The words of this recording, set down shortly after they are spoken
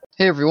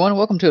Hey everyone,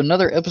 welcome to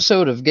another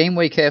episode of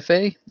Gameway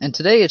Cafe, and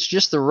today it's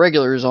just the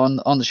regulars on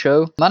the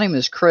show. My name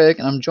is Craig,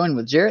 and I'm joined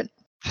with Jarrett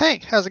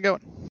Hey, how's it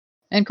going?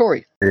 and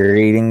Corey.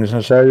 Greetings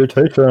and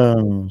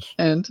salutations.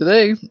 And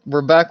today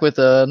we're back with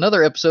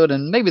another episode,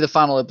 and maybe the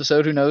final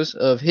episode, who knows,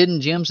 of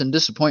Hidden Gems and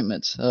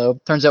Disappointments.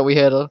 Turns out we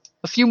had a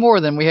few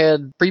more than we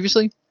had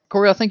previously.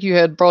 Corey, I think you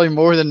had probably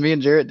more than me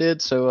and Jarrett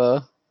did, so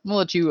I'm going to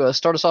let you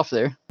start us off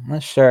there.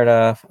 Let's start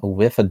off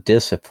with a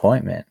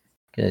disappointment,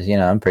 because,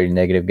 I'm a pretty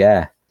negative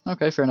guy.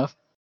 Okay, fair enough.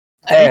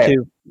 Me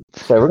too.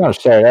 So we're going to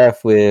start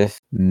off with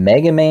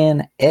Mega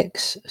Man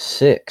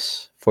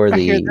X6 for I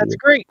hear the that's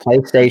great.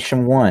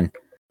 PlayStation 1.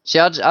 See,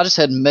 I just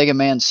had Mega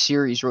Man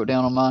series wrote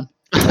down on mine.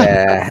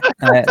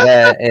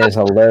 That is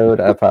a load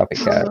of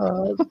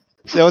poppycock.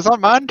 That was on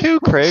mine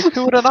too, Craig.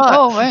 Who would have not?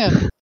 Oh,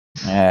 man.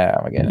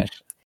 Oh my goodness.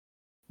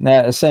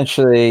 Now,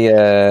 essentially,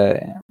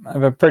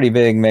 I'm a pretty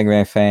big Mega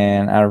Man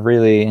fan. I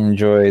really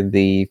enjoyed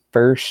the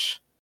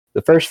first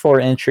four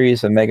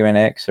entries of Mega Man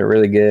X are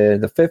really good.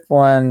 The fifth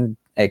one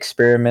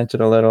experimented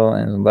a little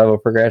in level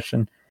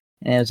progression,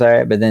 and it's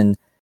alright. But then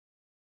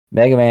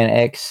Mega Man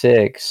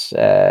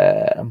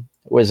X6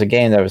 was a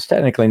game that was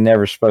technically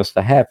never supposed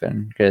to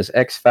happen, because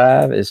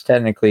X5 is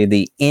technically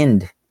the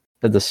end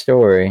of the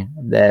story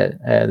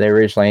that they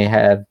originally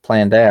had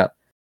planned out.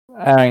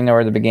 I don't even know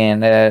where to begin.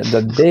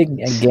 The big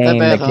game,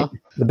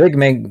 the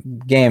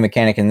big game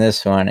mechanic in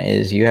this one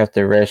is you have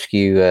to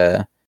rescue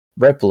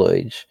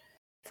Reploids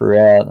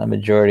throughout a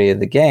majority of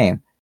the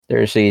game.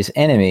 There's these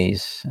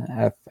enemies.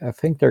 I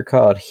think they're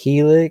called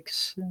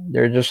Helix.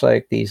 They're just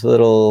like these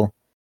little,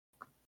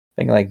 I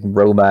think like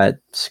robot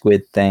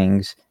squid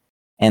things,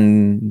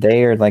 and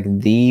they are like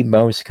the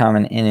most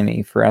common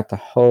enemy throughout the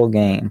whole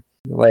game.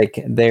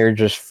 Like they're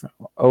just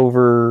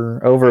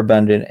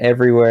overabundant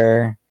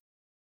everywhere.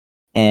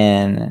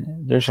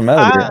 And there's some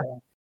other. I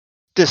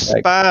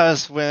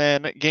despise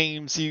when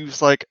games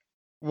use like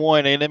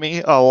one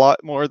enemy a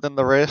lot more than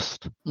the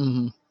rest.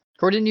 Mm-hmm.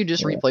 Corey, didn't you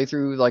just replay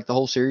through like the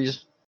whole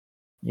series?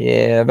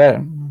 Yeah,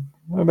 about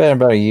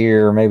a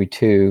year or maybe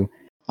two.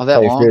 Oh,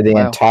 that long? Through the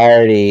Wow.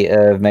 entirety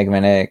of Mega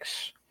Man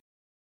X.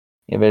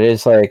 Yeah, but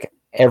it's like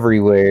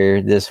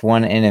everywhere, this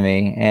one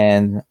enemy,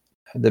 and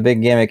the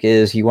big gimmick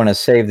is you want to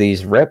save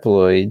these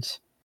Reploids,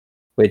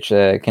 which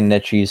can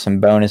net you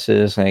some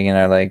bonuses,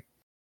 like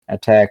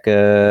attack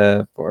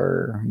up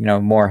or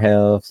more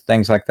health,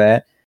 things like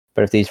that.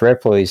 But if these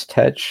little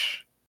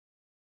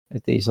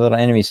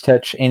enemies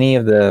touch any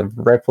of the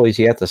Reploids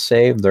you have to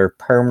save, they're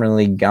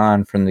permanently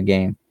gone from the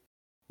game.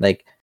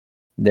 Like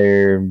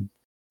they're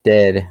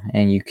dead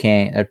and you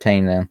can't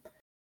obtain them,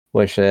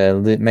 which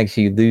makes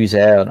you lose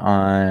out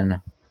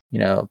on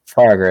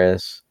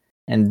progress.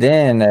 And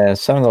then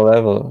some of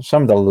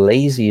the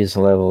laziest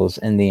levels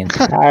in the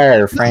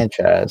entire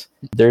franchise.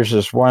 There's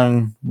this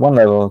one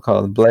level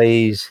called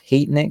Blaze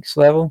Heatniks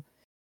level,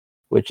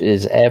 which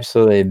is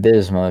absolutely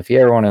abysmal. If you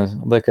ever want to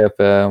look up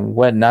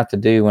what not to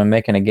do when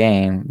making a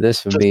game,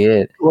 this would be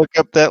it. Look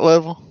up that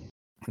level.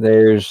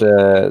 There's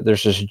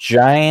this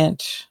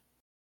giant,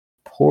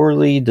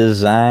 poorly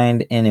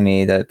designed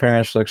enemy that pretty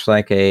much looks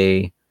like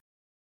a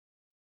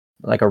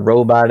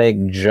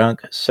robotic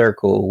junk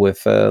circle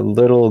with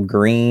little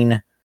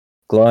green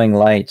glowing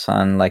lights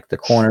on like the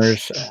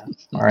corners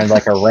or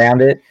like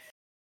around it,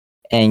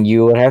 and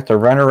you would have to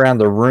run around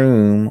the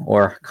room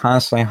or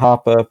constantly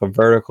hop up a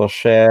vertical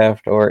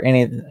shaft or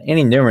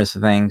any numerous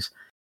things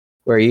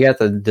where you have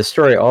to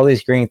destroy all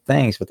these green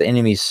things, but the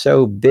enemy's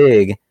so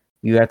big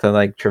you have to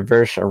like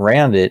traverse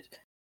around it.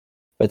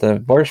 But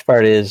the worst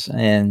part is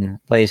in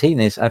Blaze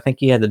Heatniks, I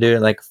think you had to do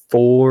it like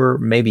 4,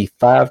 maybe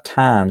 5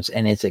 times,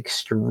 and it's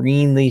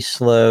extremely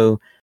slow.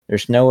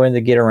 There's no way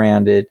to get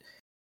around it.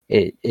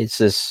 It's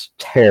just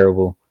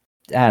terrible.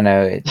 I don't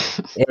know.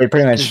 It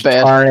pretty much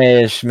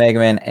tarnished Mega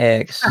Man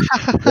X,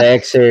 the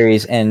X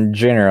series in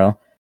general.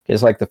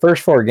 Because like the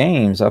first 4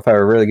 games I thought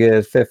were really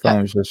good. Fifth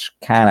one was just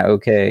kind of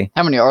okay.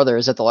 How many are there?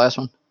 Is that the last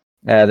one?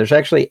 There's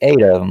actually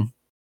 8 of them.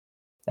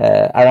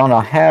 I don't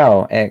know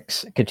how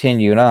X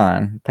continued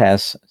on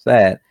past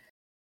that,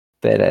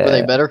 but were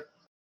they better?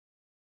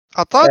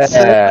 I thought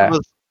Seven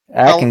was.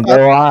 I can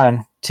go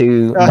on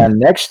to my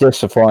next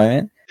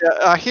disappointment. Yeah,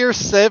 I hear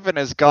 7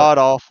 is god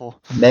awful.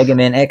 Mega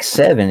Man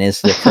X7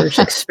 is the first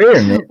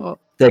experiment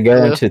to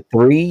go into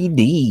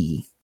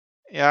 3D.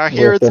 Yeah, I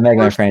hear it's the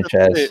Mega Man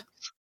franchise.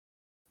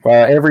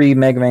 Well, every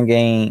Mega Man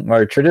game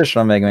or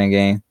traditional Mega Man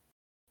game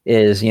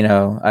is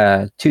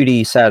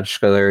 2D side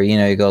scroller.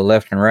 You go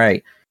left and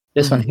right.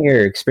 This one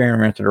here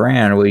experimented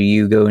around where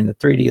you go into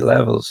 3D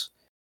levels.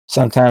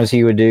 Sometimes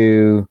you would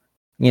do,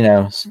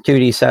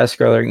 2D side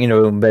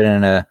scroller, but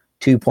in a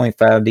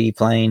 2.5D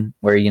plane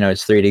where,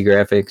 it's 3D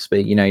graphics,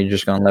 but, you're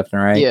just going left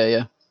and right. Yeah,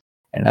 yeah.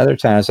 And other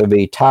times it'll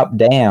be top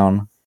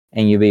down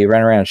and you'll be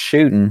running around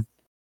shooting.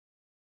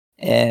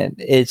 And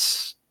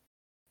it's,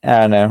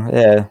 I don't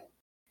know,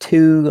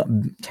 2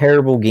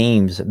 terrible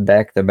games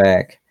back to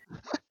back.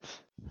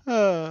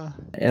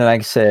 And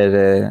like I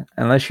said,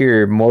 unless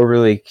you're more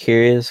really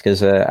curious,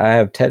 because I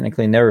have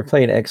technically never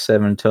played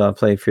X7 until I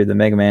played through the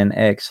Mega Man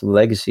X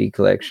Legacy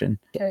Collection.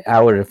 I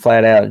would have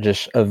flat out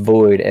just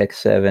avoid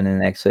X7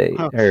 and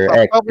X8 or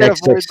I'll probably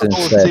avoid X6 the and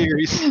whole 7.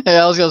 series.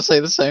 Yeah, I was gonna say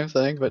the same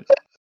thing, but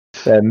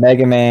The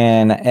Mega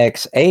Man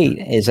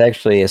X8 is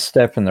actually a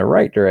step in the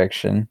right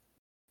direction,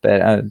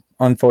 but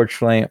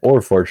unfortunately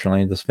or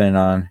fortunately, depending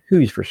on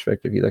whose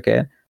perspective you look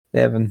at,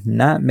 they have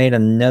not made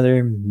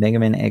another Mega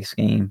Man X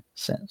game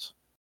since.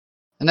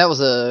 and that was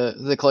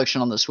the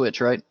collection on the Switch,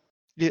 right?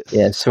 Yes.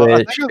 Yeah, Well, I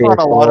think Switch, it's on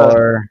a lot of.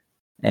 PS4,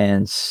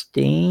 and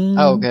Steam.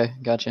 Oh, okay,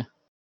 gotcha.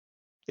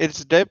 I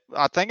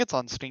think it's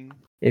on Steam.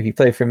 If you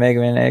play for Mega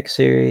Man X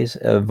series,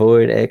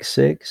 avoid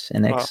X6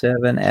 and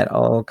X7 at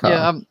all costs.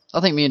 Yeah,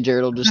 I think me and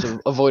Jared will just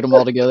avoid them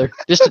altogether,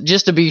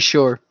 just to be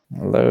sure.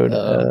 Load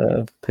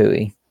of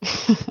pooey.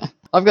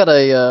 I've got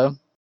a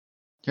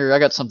here. I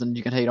got something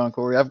you can hate on,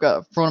 Corey. I've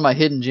got for one of my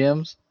hidden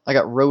gems. I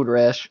got Road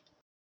Rash,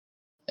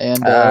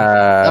 and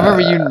I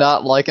remember you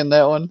not liking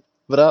that one,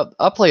 but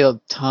I played a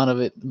ton of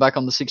it back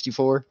on the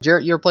 64.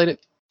 Jared, you ever played it?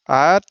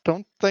 I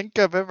don't think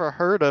I've ever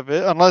heard of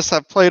it, unless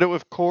I played it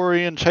with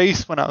Corey and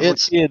Chase when I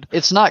was a kid.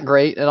 It's not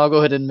great, and I'll go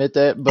ahead and admit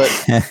that, but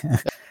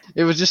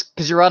it was just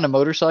because you're riding a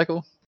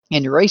motorcycle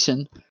and you're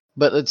racing,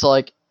 but it's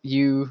like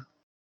you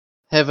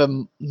have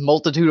a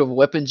multitude of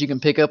weapons you can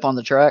pick up on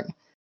the track,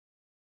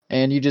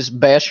 and you just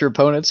bash your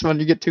opponents when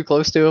you get too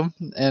close to them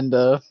and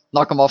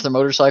knock them off their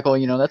motorcycle.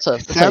 You know, that's how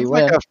Sounds you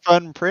like win. a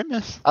fun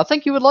premise. I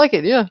think you would like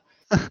it, yeah.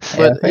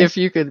 But if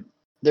you could,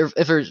 if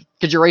there's,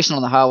 because you're racing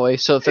on the highway,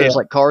 so if there's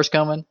like cars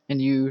coming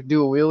and you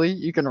do a wheelie,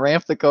 you can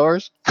ramp the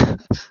cars.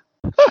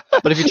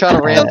 But if you try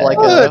to ramp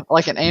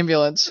like an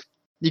ambulance,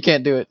 you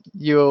can't do it.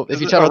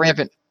 If you try to ramp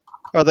it.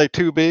 Are they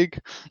too big?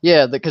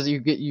 Yeah, because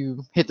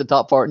you hit the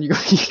top part and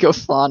you go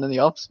flying in the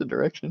opposite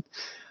direction.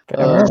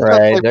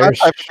 Right,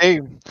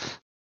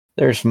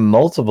 there's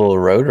multiple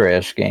Road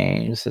Rash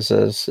games.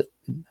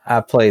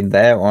 I played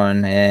that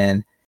one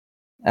and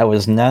I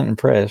was not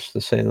impressed,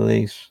 to say the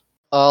least.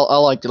 I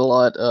liked it a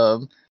lot.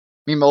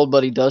 Me and my old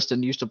buddy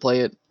Dustin used to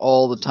play it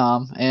all the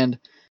time, and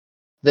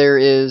there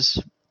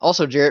is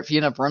also, Jarrett, if you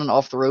end up running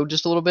off the road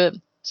just a little bit,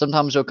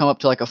 sometimes you'll come up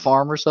to like a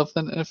farm or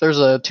something, and if there's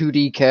a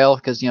 2D cow,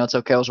 because that's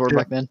how cows were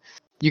back then,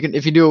 you can,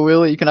 if you do a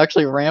wheelie, you can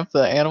actually ramp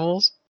the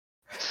animals,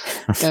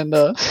 and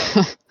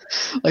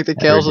like the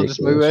cows will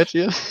just move at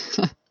you.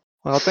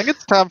 Well, I think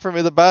it's time for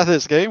me to buy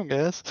this game,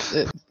 guys.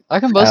 I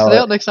can bust it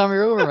out next time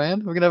you're over,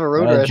 man. We can have a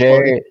Road Rash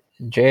party.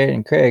 Jared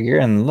and Craig, you're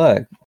in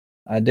luck.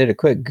 I did a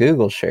quick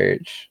Google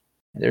search.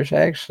 There's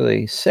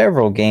actually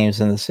several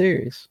games in the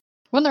series.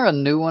 Wasn't there a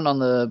new one on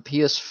the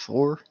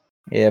PS4?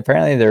 Yeah,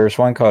 apparently there was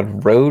one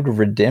called Road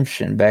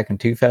Redemption back in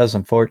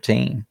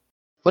 2014.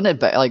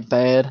 Wasn't it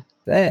bad?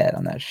 That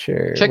I'm not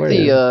sure. Check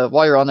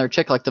while you're on there,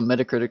 check like the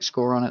Metacritic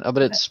score on it. I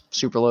bet it's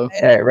super low.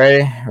 All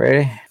right,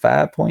 ready?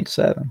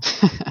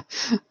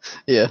 5.7.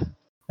 Yeah.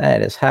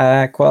 That is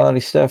high quality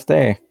stuff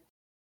there.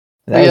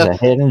 That is a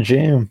hidden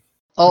gem.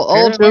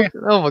 Oh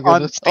my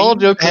goodness. All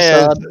jokes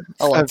aside,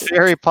 I like a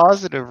very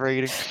positive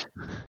rating.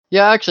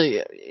 Yeah,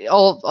 actually, in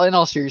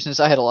all seriousness,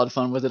 I had a lot of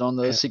fun with it on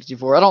the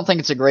 64. I don't think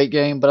it's a great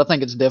game, but I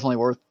think it's definitely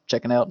worth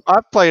checking out.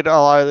 I've played a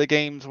lot of the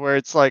games where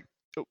it's like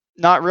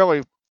not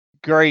really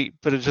great,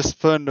 but it's just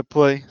fun to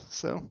play.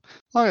 So,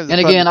 and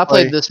again, I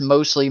played this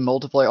mostly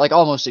multiplayer, like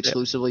almost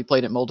exclusively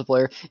played it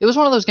multiplayer. It was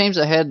one of those games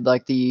that had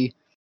like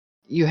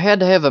you had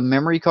to have a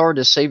memory card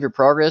to save your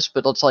progress,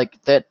 but it's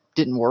like that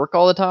didn't work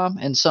all the time,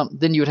 and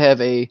then you would have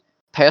a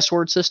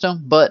password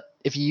system. But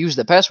if you use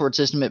the password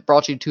system, it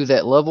brought you to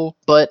that level,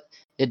 but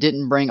it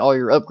didn't bring all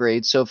your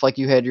upgrades. So if like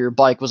you had your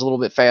bike was a little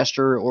bit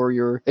faster or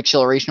your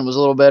acceleration was a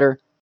little better,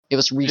 it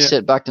was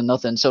reset back to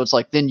nothing. So it's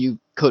like then you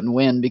couldn't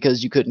win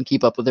because you couldn't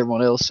keep up with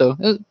everyone else. So it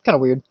was kind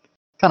of weird,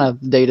 kind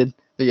of dated.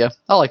 But yeah,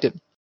 I liked it.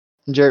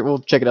 And Jarrett, we'll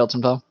check it out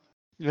sometime.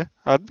 Yeah,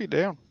 I'd be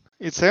down.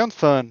 It sounds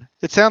fun.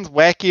 It sounds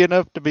wacky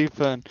enough to be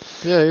fun.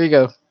 Yeah, there you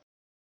go.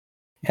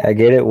 I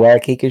get it,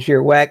 wacky, because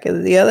you're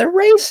whacking the other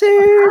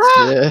racers.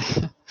 Yeah,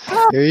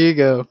 there you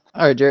go.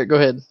 All right, Jarrett, go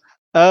ahead.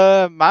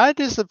 My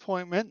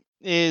disappointment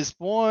is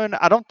one,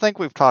 I don't think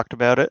we've talked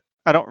about it.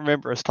 I don't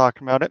remember us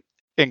talking about it.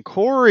 And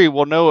Corey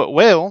will know it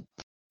well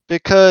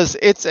because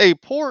it's a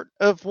port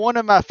of one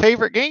of my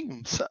favorite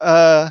games,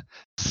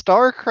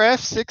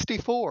 StarCraft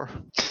 64.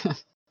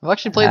 I've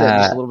actually played that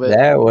just a little bit.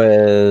 That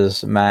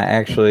was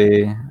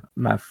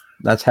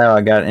that's how I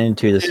got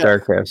into the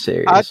StarCraft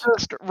series. I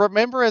just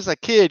remember as a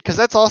kid, because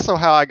that's also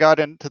how I got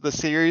into the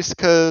series,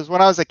 because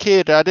when I was a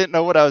kid, I didn't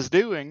know what I was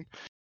doing.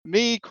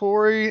 Me,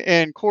 Corey,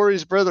 and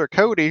Corey's brother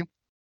Cody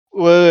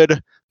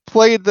would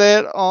play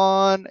that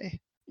on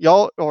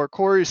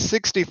Corey's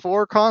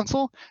 64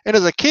 console. And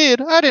as a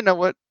kid, I didn't know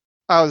what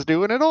I was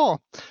doing at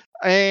all.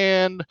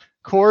 And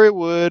Corey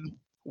would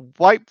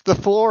wipe the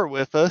floor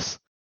with us.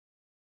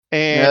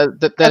 And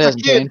that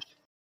hasn't changed.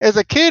 As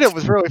a kid, it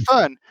was really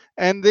fun.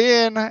 And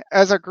then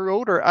as I grew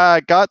older, I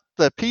got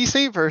the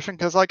PC version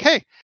because, like,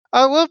 hey,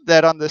 I loved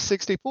that on the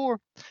 64.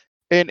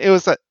 and it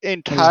was an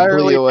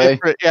entirely away.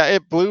 different. Yeah,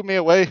 it blew me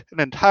away. An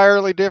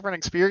entirely different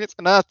experience,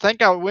 and I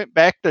think I went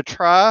back to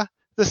try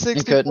the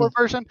 64 couldn't.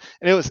 version,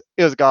 and it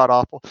was god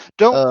awful.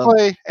 Don't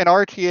play an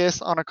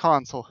RTS on a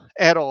console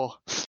at all.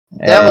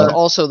 That was Yeah.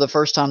 also the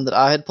first time that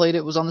I had played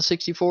it was on the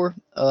 64.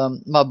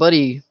 My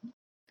buddy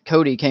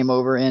Cody came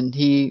over and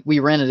we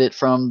rented it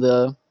from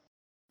the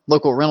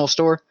local rental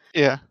store,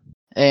 Yeah.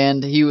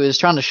 and he was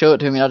trying to show it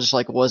to me, and I just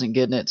like wasn't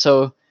getting it.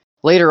 So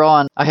later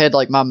on, I had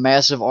like my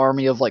massive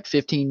army of like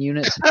 15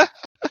 units,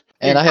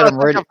 and I had them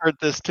ready. I've heard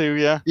this too.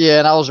 Yeah. Yeah,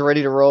 and I was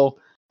ready to roll.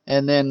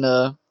 And then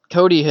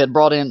Cody had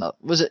brought in,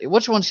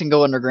 which ones can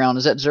go underground?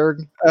 Is that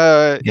Zerg?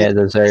 Yeah,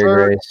 the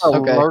Zerg race. A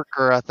Okay.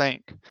 lurker, I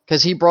think.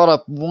 Because he brought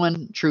up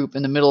one troop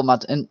in the middle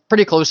of and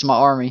pretty close to my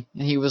army,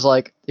 and he was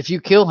like, "If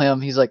you kill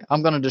him, he's like,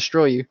 I'm gonna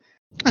destroy you."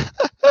 And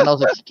I was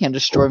like, "You can't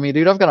destroy me,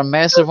 dude. I've got a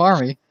massive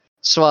army."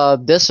 So I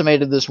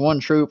decimated this one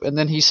troop, and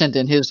then he sent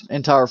in his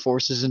entire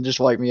forces and just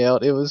wiped me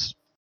out. It was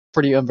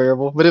pretty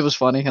unbearable, but it was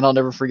funny, and I'll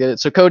never forget it.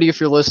 So Cody, if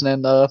you're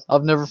listening,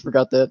 I've never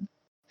forgot that.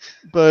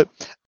 But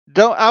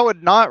I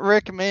would not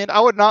recommend.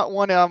 I would not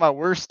want out my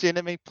worst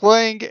enemy.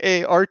 Playing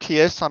a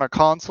RTS on a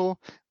console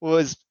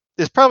is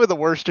probably the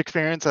worst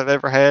experience I've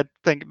ever had.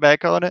 Thinking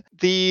back on it,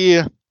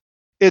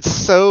 it's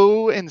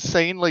so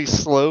insanely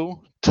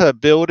slow to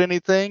build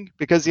anything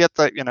because you have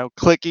to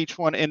click each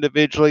one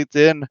individually,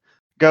 then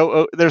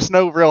go. There's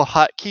no real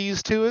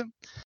hotkeys to it.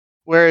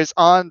 Whereas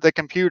on the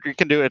computer, you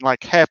can do it in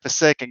like half a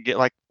second, get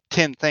like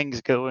 10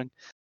 things going.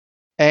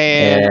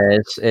 And Yeah,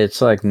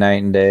 it's like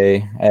night and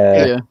day.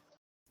 Yeah.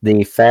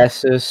 The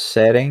fastest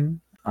setting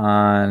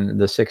on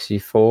the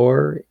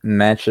 64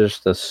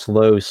 matches the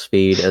slow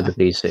speed of the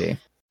PC.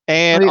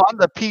 And on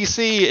the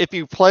PC, if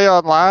you play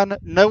online,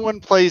 no one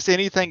plays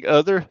anything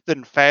other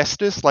than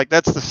fastest. Like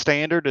that's the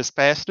standard is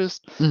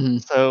fastest. Mm-hmm.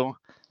 So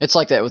it's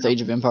like that with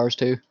Age of Empires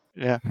too.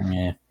 Yeah.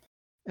 Yeah.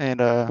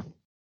 And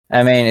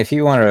I mean, if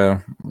you want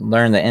to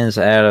learn the ins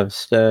and outs of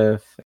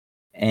stuff,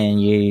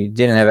 and you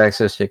didn't have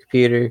access to a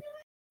computer,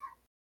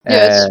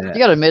 yeah, you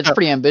gotta admit it's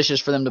pretty ambitious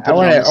for them to put it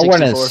on the 64. I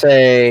want to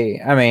say,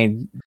 I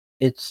mean,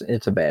 it's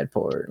a bad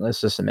port.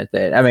 Let's just admit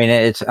that. I mean,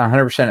 it's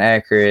 100%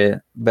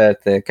 accurate,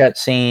 but the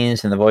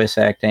cutscenes and the voice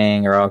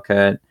acting are all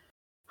cut.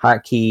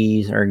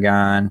 Hotkeys are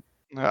gone.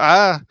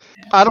 I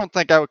don't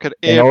think I could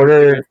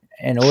ever.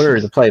 In order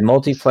to play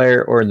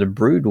multiplayer or the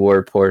Brood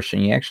War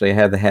portion, you actually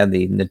had to have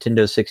the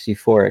Nintendo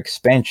 64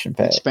 expansion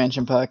pack.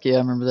 Expansion pack, yeah, I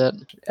remember that.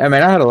 I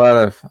mean, I had a lot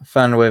of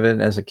fun with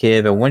it as a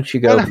kid, but once you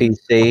go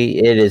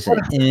PC, it is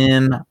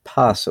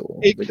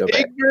impossible to go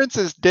back. Ignorance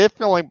is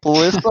definitely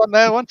bliss on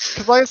that one.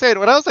 Because like I said,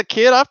 when I was a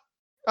kid,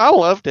 I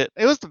loved it.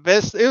 It was the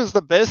best. It was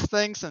the best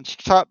thing since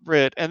chopped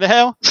bread. And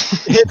now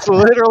it's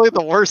literally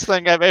the worst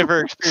thing I've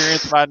ever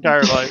experienced in my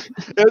entire life.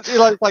 It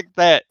was like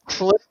that.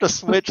 Flipped the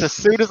switch as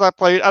soon as I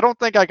played. I don't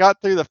think I got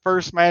through the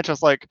first match. I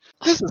was like,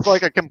 this is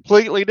like a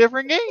completely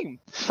different game.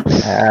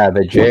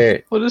 But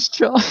Jared. What is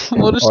chopped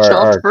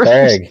or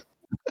bread?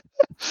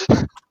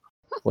 Craig,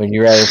 would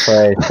you rather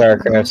play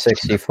StarCraft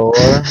 64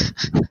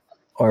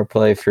 or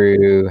play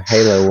through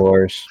Halo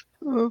Wars?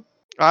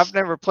 I've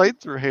never played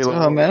through Halo.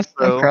 Oh man, so.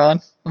 I'm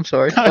crying. I'm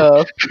sorry.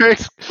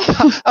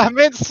 I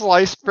meant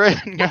sliced bread,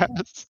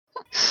 guys.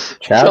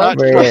 Chopped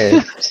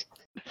bread.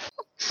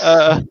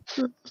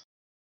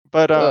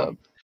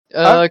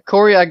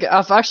 Corey,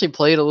 I've actually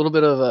played a little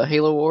bit of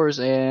Halo Wars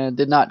and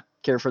did not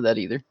care for that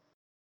either.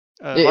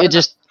 It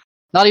just,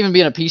 not even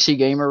being a PC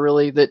gamer,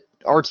 really, that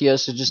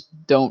RTSs just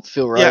don't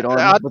feel right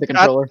with a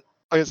controller.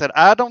 Like I said,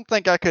 I don't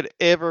think I could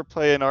ever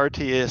play an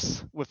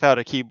RTS without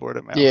a keyboard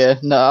and mouse. Yeah,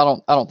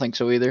 no, I don't think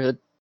so either.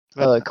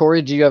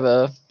 Corey, do you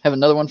have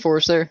another one for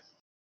us there?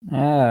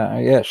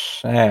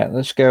 Yes.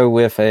 Let's go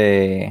with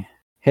a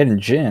hidden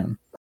gem.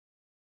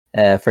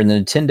 For the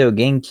Nintendo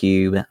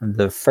GameCube,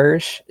 the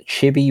first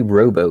Chibi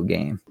Robo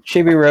game.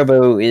 Chibi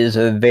Robo is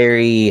a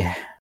very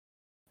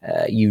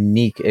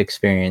unique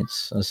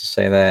experience. Let's just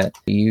say that.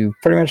 You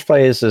pretty much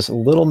play as this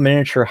little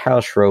miniature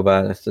house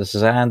robot that's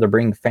designed to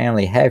bring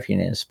family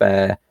happiness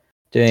by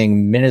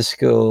doing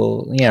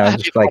minuscule,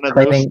 just like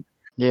cleaning.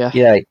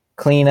 Yeah,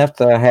 clean up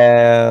the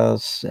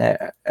house.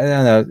 I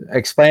don't know.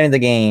 Explaining the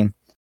game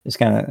is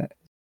kind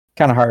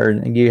of hard,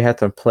 and you have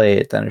to play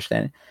it to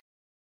understand it.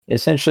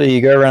 Essentially,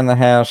 you go around the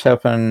house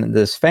helping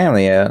this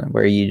family out,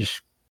 where you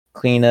just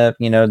clean up,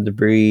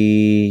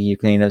 debris. You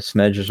clean up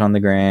smudges on the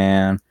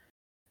ground.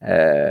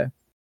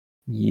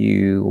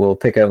 You will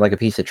pick up like a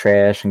piece of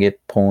trash and get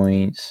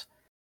points.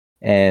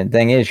 And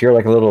thing is, you're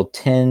like a little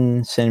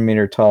 10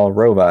 centimeter tall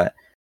robot,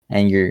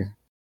 and you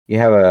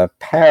have a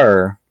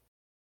power,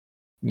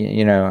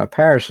 a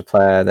power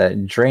supply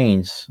that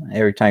drains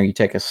every time you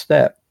take a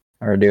step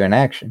or do an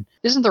action.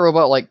 Isn't the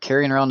robot like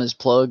carrying around his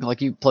plug?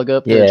 Like you plug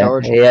up the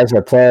charge? He has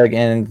a plug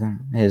in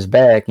his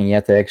back, and you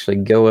have to actually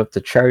go up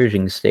the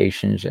charging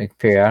stations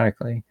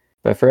periodically.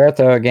 But throughout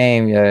the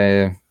game,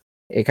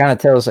 it kind of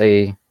tells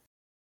a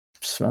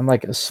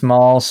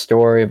small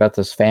story about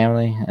this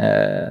family.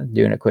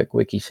 Doing a quick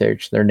wiki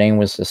search, their name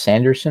was the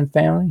Sanderson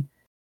family,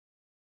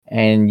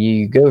 and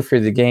you go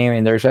through the game,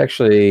 and there's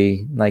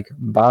actually like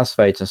boss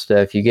fights and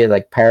stuff. You get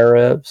like power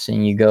ups,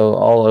 and you go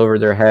all over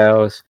their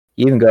house.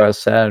 You even go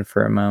outside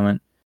for a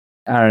moment.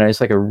 I don't know.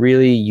 It's like a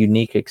really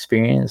unique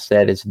experience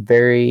that is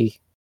very,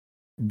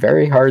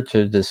 very hard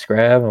to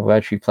describe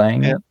without you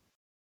playing it.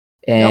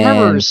 Yeah, And I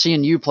remember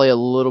seeing you play a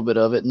little bit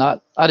of it.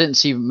 I didn't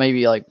see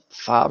maybe like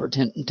 5 or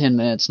 10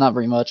 minutes, not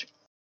very much.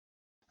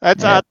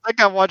 That's Yeah. I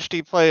think I watched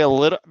you play a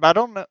little. I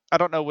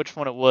don't know which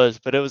one it was,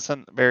 but it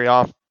wasn't very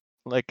off.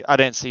 Like I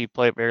didn't see you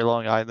play it very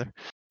long either.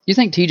 You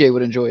think TJ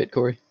would enjoy it,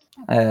 Corey?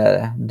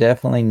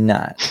 Definitely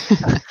not.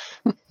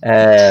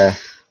 Uh,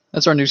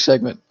 That's our new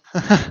segment.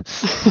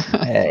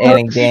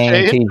 any game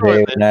TJ TJ enjoyed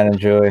would it. not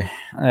enjoy.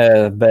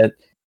 But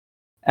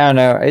I don't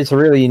know. It's a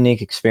really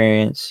unique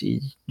experience.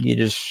 You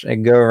just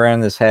go around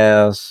this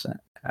house.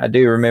 I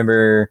do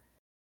remember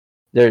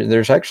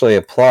there's actually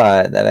a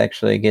plot that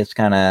actually gets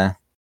kind of,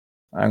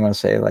 I'm going to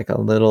say, like a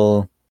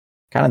little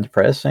kind of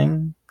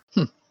depressing.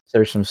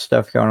 There's some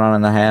stuff going on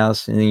in the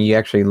house, and then you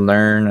actually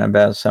learn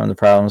about some of the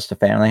problems the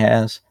family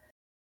has.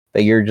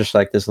 But you're just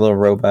like this little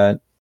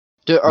robot.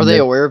 Are they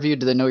aware of you?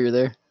 Do they know you're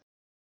there?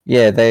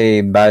 Yeah,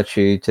 they bite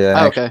you to.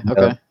 Oh, okay,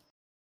 okay.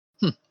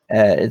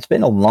 It's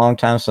been a long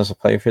time since I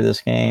played for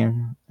this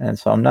game, and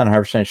so I'm not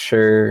 100%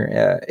 sure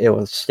it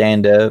will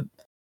stand up.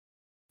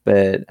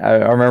 But I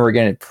remember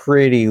getting it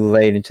pretty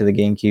late into the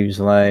GameCube's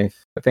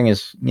life. I think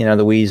it's, the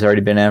Wii's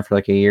already been out for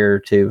like a year or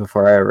two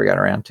before I ever got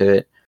around to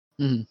it.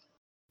 Mhm.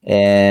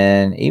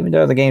 And even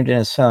though the game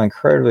didn't sell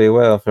incredibly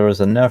well, there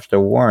was enough to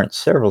warrant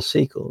several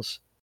sequels,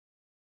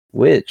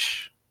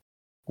 which,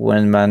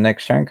 when my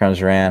next turn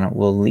comes around,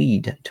 will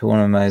lead to one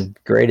of my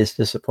greatest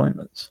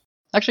disappointments.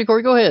 Actually,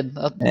 Corey, go ahead.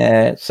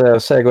 So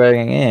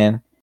segueing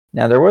in,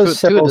 now there was To a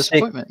several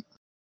disappointment.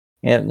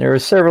 there were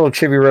several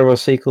Chibi Robo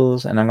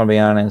sequels, and I'm gonna be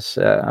honest.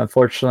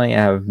 Unfortunately, I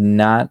have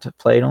not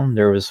played them.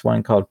 There was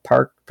one called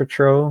Park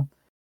Patrol,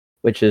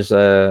 which is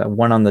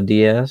one on the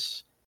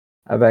DS.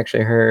 I've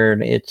actually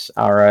heard it's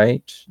all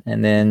right,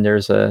 and then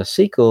there's a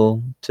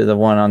sequel to the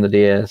one on the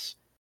DS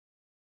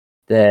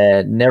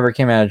that never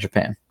came out of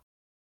Japan.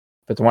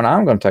 But the one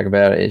I'm going to talk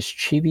about is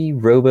Chibi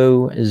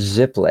Robo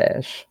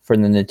Ziplash for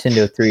the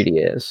Nintendo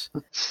 3DS.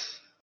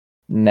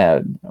 Now,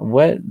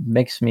 what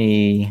makes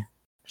me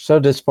so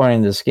disappointed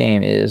in this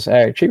game is,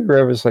 Chibi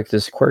Robo is like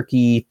this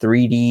quirky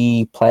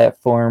 3D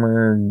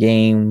platformer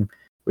game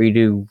where you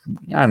do,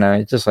 I don't know,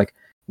 it's just like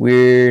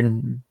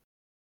weird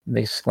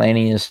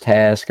miscellaneous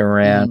task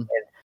around.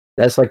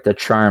 That's like the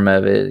charm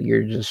of it.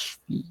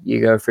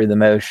 You go through the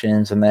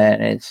motions and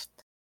that, and it's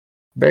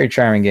a very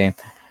charming game.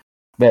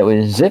 But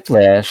with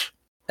Ziplash,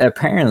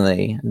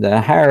 apparently the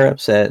higher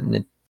ups at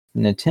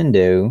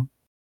Nintendo,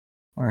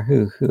 or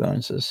who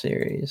owns this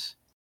series,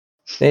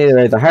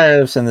 the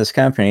higher ups in this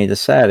company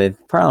decided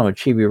the problem with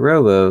Chibi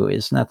Robo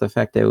is not the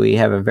fact that we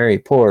have a very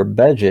poor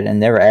budget and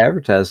never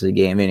advertised the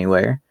game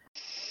anywhere.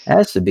 It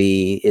has to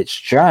be its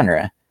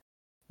genre.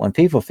 When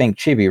people think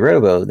Chibi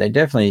Robo, they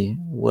definitely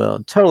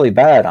will totally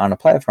buy it on a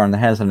platform that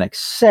has an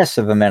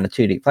excessive amount of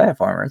 2D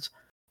platformers.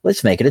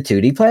 Let's make it a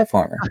 2D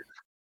platformer.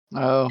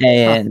 Oh.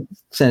 And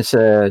since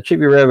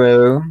Chibi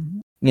Robo,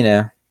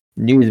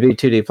 knew to be a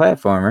 2D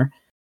platformer,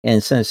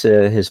 and since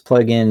his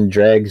plug-in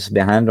drags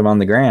behind him on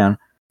the ground,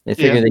 they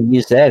figured they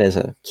use that as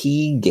a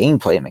key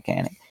gameplay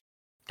mechanic,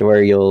 to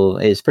where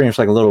it's pretty much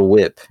like a little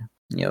whip.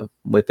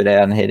 Whip it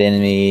out and hit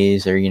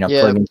enemies, or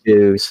plug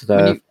into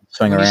stuff.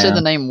 Swing around. You said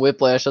the name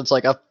Whiplash, that's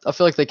like I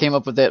feel like they came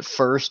up with that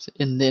first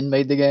and then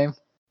made the game.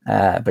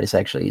 But it's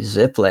actually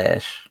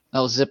Ziplash.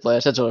 Oh,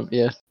 Ziplash. That's what.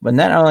 Yeah. But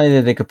not only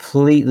did they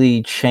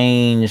completely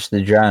change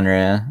the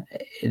genre,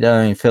 it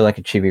doesn't even feel like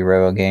a Chibi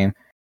Robo game.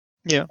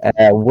 Yeah.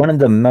 One of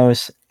the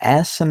most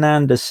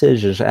asinine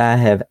decisions I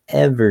have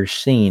ever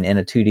seen in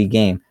a 2D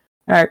game.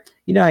 All right,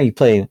 you know how you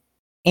play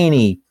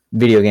any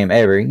video game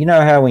ever. You know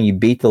how when you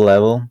beat the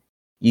level,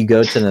 you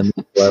go to the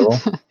next level.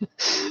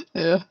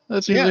 Yeah,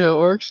 that's usually how it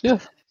works. Yeah.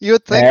 You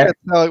would think that's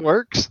how it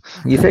works.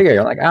 You figure,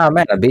 you're like, oh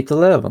man, I beat the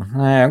level.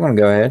 All right, I'm going to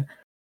go ahead.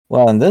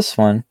 Well, in this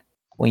one,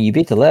 when you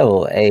beat the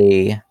level,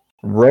 a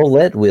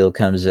roulette wheel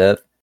comes up,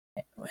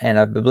 and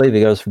I believe it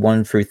goes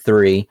 1 through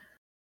 3,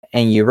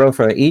 and you roll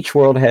for each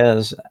world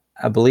has,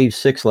 I believe,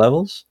 6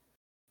 levels.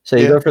 So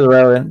you go for the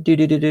roulette, do,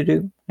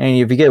 and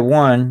if you get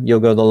 1, you'll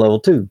go to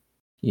level 2.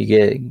 You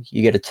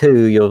get a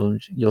 2,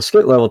 you'll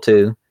skip level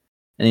 2, and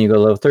then you go to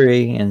level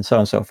 3, and so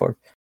on and so forth.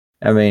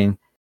 I mean,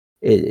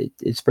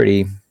 it's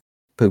pretty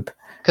poop.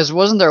 Because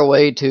wasn't there a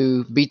way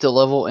to beat the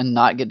level and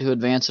not get to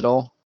advance at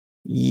all?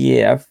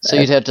 Yeah. So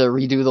you'd have to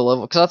redo the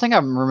level. Because I think I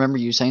remember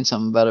you saying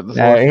something about it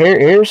before. Now,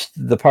 here's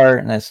the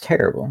part that's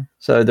terrible.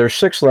 So there's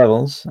 6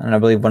 levels, and I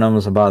believe one of them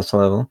was a boss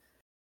level.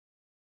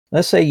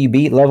 Let's say you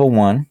beat level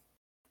 1,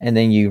 and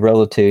then you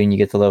roll a 2, and you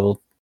get to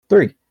level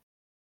 3.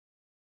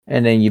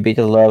 And then you beat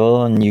the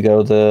level, and you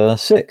go to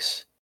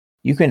 6.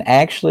 You can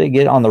actually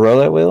get on the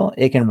roulette wheel.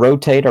 It can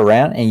rotate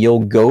around, and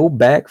you'll go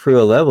back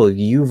through a level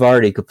you've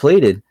already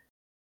completed,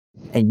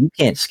 and you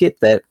can't skip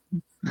that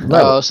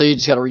level. Oh, so you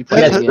just got to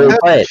replay it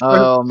again.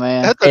 Oh,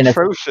 man. That's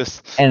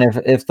atrocious. And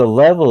if the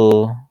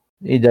level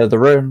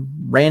the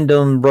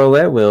random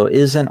roulette wheel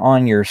isn't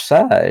on your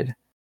side.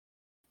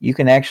 You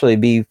can actually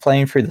be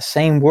playing through the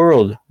same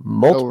world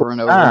multiple Over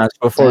and over. times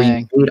before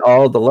Dang. you beat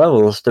all the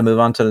levels to move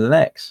on to the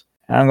next.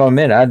 And I'm going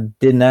to admit, I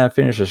did not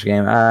finish this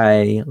game.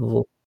 I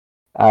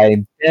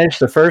finished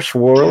the first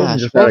world. And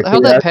Gosh, just out of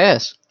how'd that curiosity,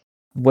 pass?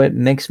 what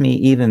makes me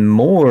even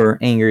more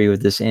angry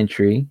with this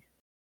entry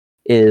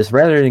is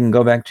rather than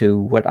go back to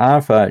what I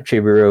thought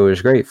Chibi-Robo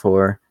was great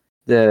for,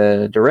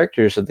 the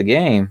directors of the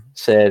game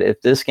said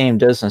if this game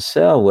doesn't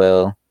sell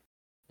well,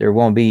 there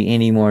won't be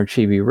any more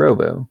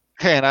Chibi-Robo.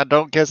 And I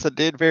don't guess it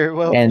did very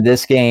well. And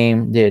this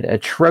game did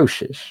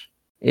atrocious.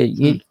 So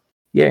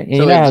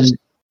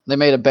they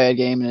made a bad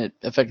game and it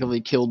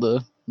effectively killed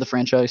the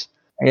franchise.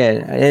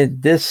 Yeah,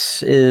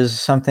 this is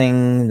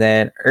something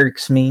that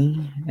irks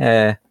me.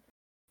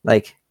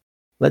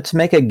 Let's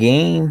make a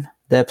game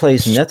that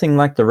plays nothing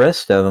like the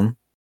rest of them,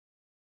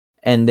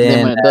 and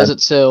then when it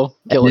doesn't sell,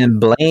 kill it.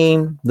 And then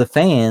blame the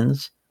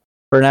fans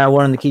for not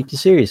wanting to keep the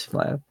series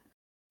alive.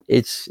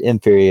 It's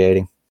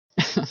infuriating.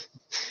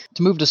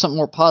 To move to something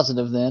more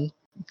positive, then,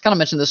 kind of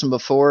mentioned this one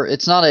before.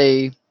 It's not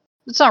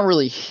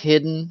really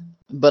hidden,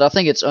 but I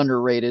think it's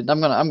underrated.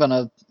 I'm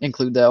gonna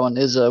include that one.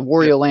 Is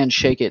Wario Land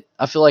Shake It.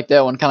 I feel like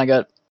that one kind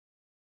of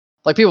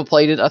got people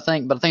played it, I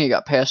think, but I think it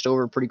got passed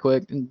over pretty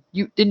quick. And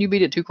didn't you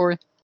beat it too, Corey?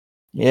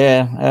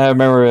 Yeah, I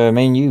remember.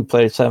 Me and you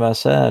played side by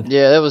side.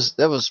 Yeah,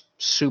 that was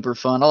super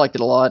fun. I liked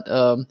it a lot.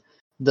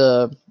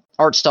 The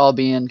art style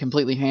being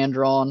completely hand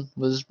drawn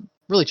was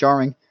really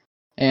charming,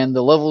 and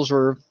the levels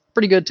were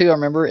pretty good too. I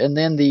remember, and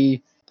then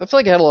I feel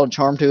like it had a lot of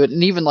charm to it,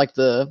 and even like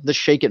the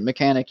shake it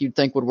mechanic you'd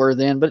think would wear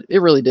then, but it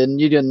really didn't.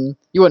 You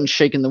wasn't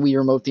shaking the Wii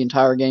remote the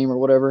entire game or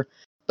whatever.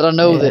 But I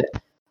know that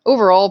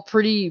overall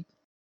pretty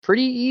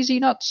easy,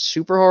 not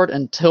super hard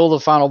until the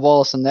final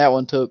boss, and that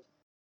one took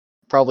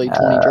probably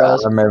 20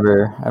 tries. I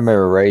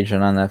remember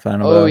raging on that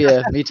final boss. Oh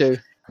yeah, me too.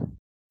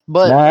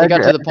 But I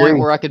got to the point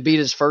where I could beat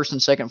his first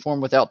and second form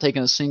without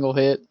taking a single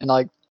hit and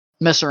like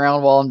mess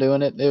around while I'm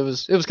doing it. It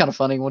was kind of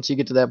funny once you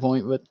get to that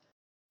point, but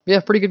yeah,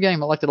 pretty good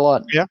game. I liked it a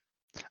lot. Yeah.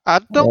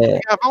 I've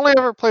only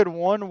ever played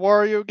one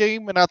Wario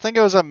game, and I think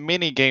it was a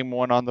mini game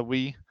one on the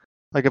Wii.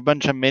 Like a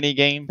bunch of mini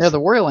games. Yeah,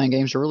 the Wario Land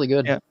games are really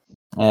good. Yeah.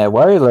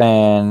 Wario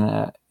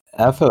Land,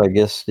 I feel like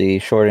it's the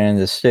short end of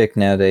the stick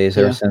nowadays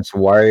ever since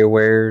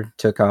WarioWare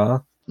took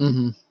off.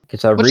 Mm-hmm.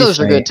 Which those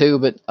are good too,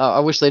 but I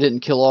wish they didn't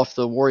kill off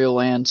the Wario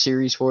Land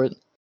series for it.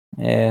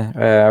 Yeah,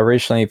 I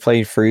recently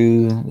played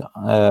through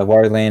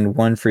Wario Land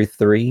 1 through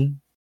 3,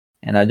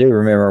 and I do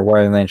remember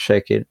Wario Land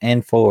Shake It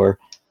and 4,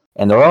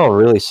 and they're all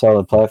really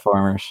solid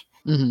platformers.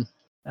 Mm-hmm.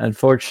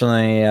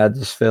 Unfortunately, I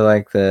just feel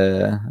like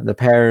the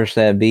powers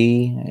that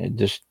be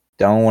just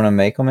don't want to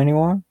make them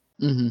anymore.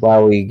 Mm-hmm.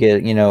 While we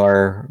get,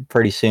 our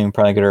pretty soon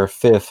probably get our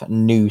 5th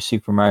new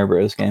Super Mario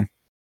Bros. Game.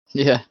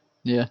 Yeah.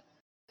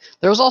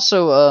 There was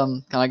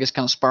also kind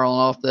of spiraling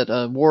off that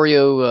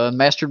Wario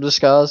Master of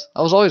Disguise.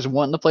 I was always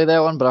wanting to play that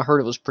one, but I heard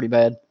it was pretty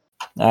bad.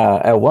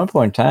 At one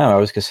point in time, I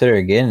was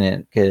considering getting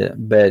it,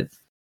 but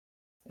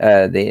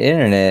the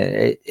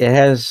internet it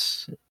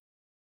has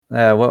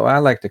what I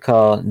like to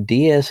call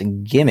DS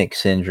gimmick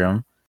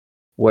syndrome,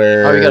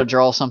 where you got to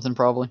draw something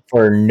probably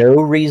for no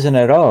reason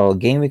at all.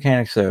 Game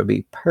mechanics would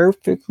be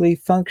perfectly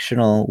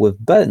functional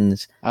with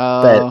buttons,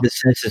 but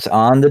since it's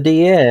on the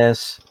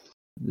DS,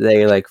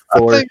 they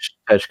force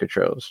touch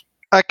controls.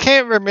 I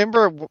can't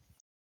remember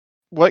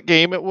what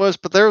game it was,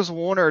 but there was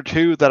one or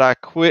two that I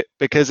quit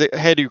because it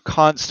had you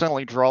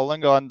constantly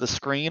drawing on the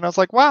screen. I was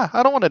like, "Why?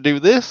 I don't want to do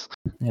this."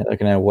 Yeah,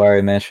 looking at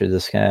Wario Master of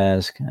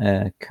Disguise,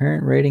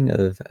 current rating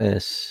of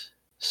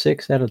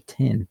 6 out of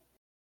 10.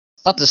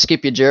 Not to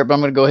skip you, Jarrett, but I'm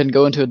going to go ahead and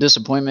go into a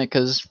disappointment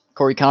because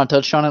Corey kind of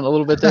touched on it a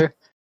little bit there.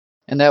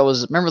 And that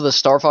was, remember the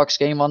Star Fox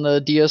game on the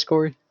DS,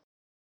 Corey?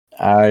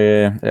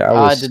 I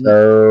was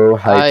so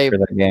hyped for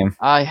that game.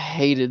 I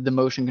hated the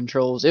motion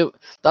controls.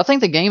 I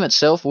think the game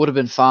itself would have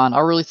been fine.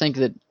 I really think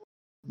that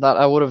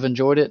I would have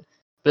enjoyed it.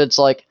 But it's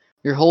like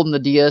you're holding the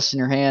DS in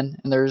your hand,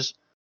 and there's,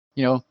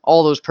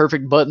 all those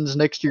perfect buttons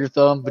next to your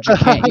thumb, but you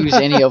can't use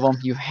any of them.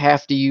 You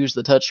have to use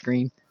the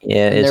touchscreen.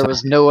 Yeah, and there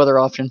was no other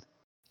option.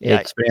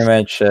 It's pretty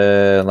much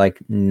 90%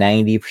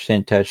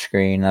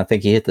 touchscreen. I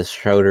think you hit the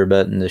shoulder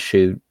button to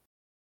shoot.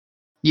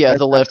 Yeah,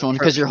 the left one,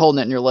 because you're holding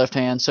it in your left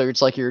hand, so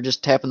it's like you're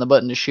just tapping the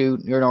button to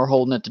shoot, you're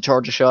holding it to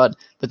charge a shot,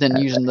 but then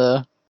using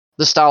the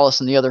stylus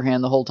in the other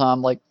hand the whole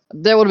time. Like,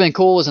 that would have been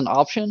cool as an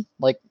option.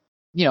 Like,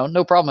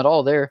 no problem at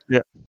all there.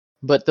 Yeah.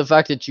 But the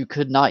fact that you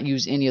could not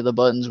use any of the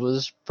buttons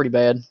was pretty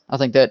bad. I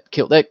think that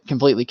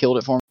completely killed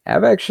it for me.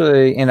 I've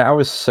actually, I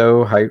was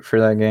so hyped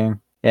for that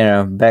game.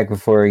 Back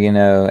before,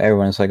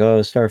 everyone's like,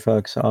 oh, Star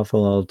Fox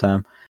awful all the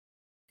time.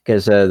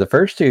 Because the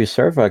first two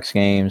Star Fox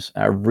games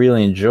I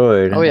really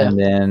enjoyed. Oh, yeah. And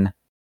then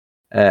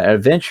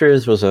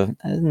Adventures was a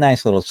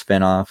nice little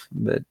spin-off,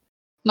 but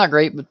not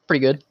great, but pretty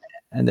good.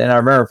 And then I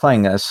remember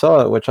playing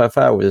Assault, which I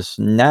thought was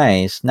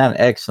nice. Not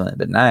excellent,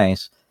 but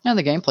nice. And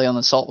the gameplay on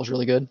Assault was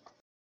really good.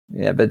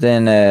 Yeah, but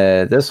then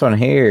this one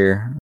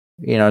here,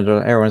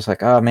 everyone's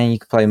like, oh man, you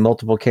can play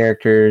multiple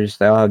characters.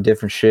 They all have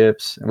different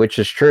ships, which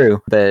is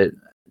true. But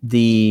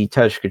the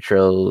touch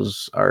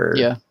controls are.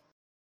 Yeah.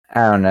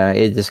 I don't know.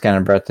 It just kind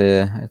of brought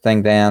the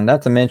thing down.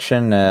 Not to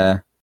mention,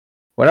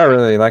 what I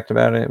really liked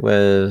about it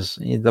was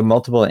the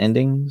multiple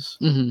endings,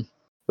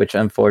 which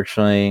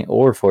unfortunately,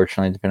 or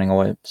fortunately, depending on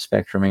what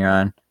spectrum you're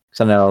on,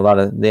 because I know a lot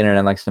of the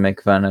internet likes to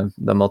make fun of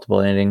the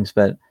multiple endings,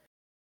 but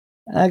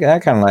I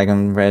kind of like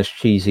them as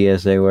cheesy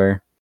as they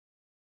were.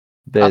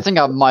 But I think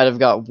I might have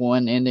got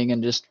one ending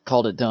and just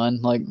called it done.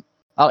 Like,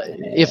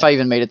 if I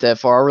even made it that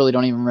far, I really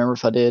don't even remember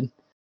if I did.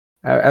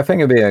 I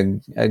think it'd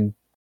be a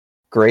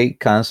great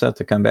concept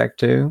to come back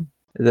to.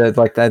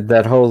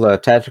 That whole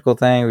tactical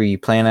thing where you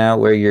plan out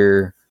where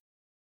your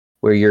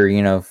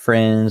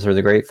friends or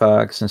the Great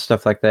Fox and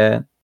stuff like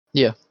that.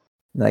 Yeah.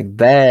 Like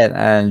that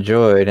I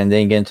enjoyed, and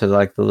then get into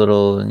like the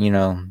little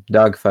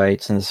dog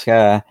fights in the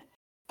sky.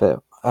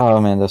 But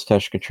oh man, those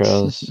touch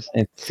controls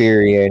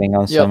infuriating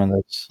on some of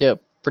those.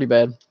 Yep, pretty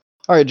bad.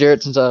 All right,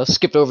 Jarrett, since I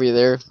skipped over you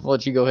there, I'll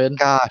let you go ahead.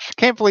 Gosh,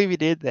 can't believe you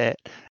did that.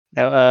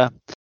 Now,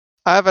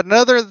 I have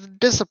another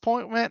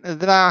disappointment, and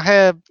then I'll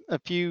have a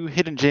few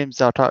hidden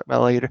gems I'll talk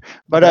about later.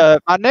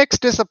 But my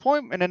next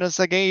disappointment is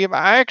a game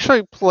I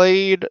actually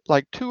played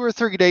like 2 or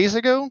 3 days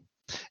ago,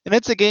 and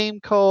it's a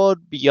game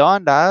called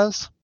Beyond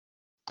Eyes.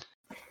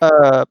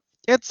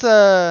 It's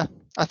I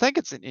think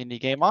it's an indie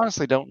game.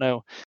 Honestly, don't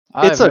know.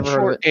 It's a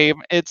short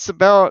game. It's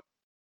about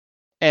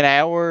an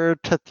hour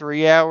to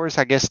 3 hours,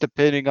 I guess,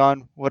 depending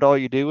on what all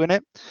you do in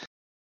it.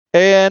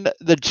 And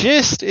the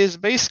gist is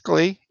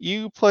basically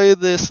you play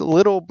this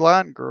little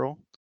blind girl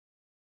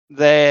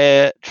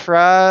that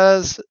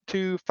tries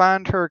to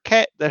find her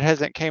cat that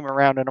hasn't came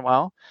around in a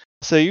while.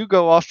 So you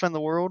go off in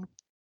the world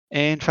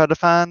and try to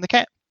find the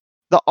cat.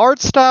 The art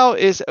style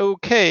is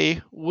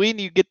okay when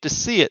you get to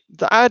see it.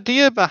 The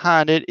idea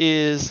behind it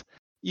is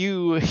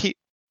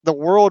the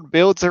world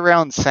builds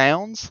around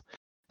sounds.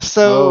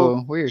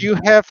 So you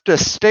have to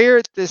stare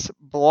at this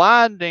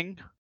blinding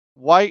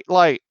white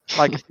light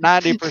like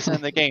 90%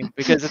 of the game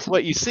because it's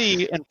what you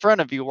see in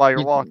front of you while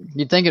you're walking.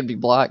 You'd think it'd be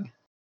black.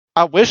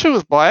 I wish it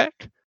was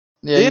black.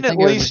 Yeah, then at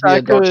least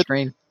I could.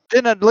 Screen.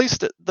 Then at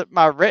least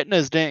my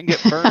retinas didn't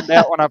get burned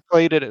out when I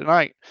played it at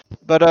night.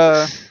 But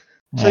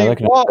so you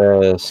looking at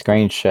the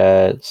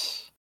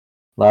screenshots,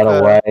 a lot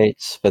of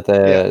whites, but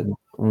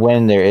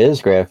when there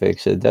is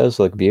graphics, it does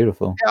look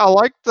beautiful. Yeah, I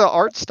like the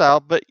art style,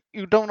 but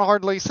you don't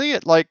hardly see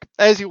it. Like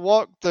as you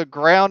walk, the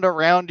ground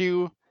around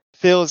you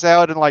fills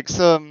out and like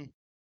some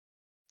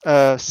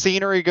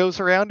scenery goes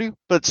around you,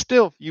 but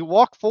still you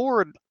walk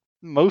forward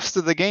most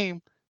of the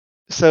game,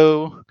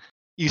 so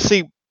you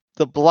see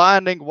the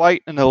blinding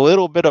white and a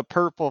little bit of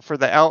purple for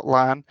the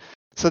outline.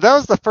 So that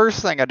was the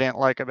first thing I didn't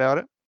like about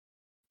it.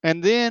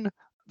 And then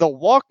the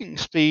walking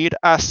speed,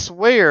 I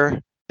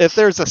swear if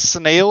there's a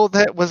snail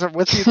that was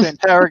with you the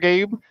entire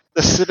game,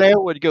 the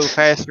snail would go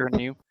faster than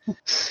you.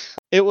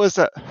 It was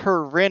a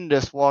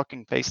horrendous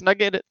walking pace. And I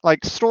get it.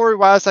 Like,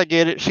 story-wise, I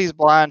get it. She's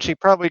blind. She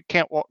probably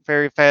can't walk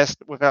very fast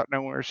without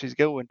knowing where she's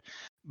going.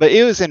 But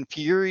it was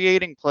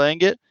infuriating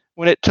playing it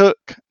when it took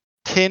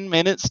 10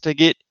 minutes to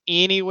get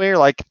anywhere.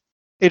 Like,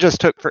 it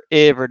just took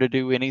forever to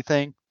do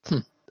anything.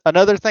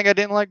 Another thing I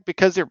didn't like,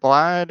 because you're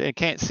blind and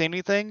can't see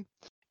anything,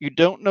 you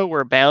don't know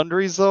where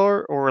boundaries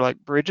are or, like,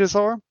 bridges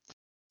are.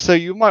 So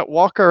you might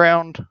walk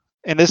around,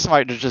 and this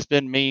might have just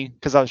been me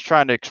because I was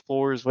trying to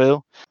explore as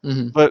well.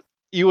 But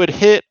you would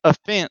hit a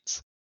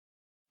fence,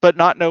 but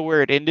not know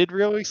where it ended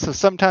really. So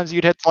sometimes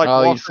you'd have to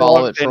walk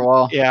follow it for a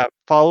while. Yeah,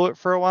 follow it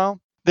for a while.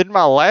 Then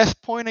my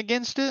last point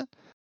against it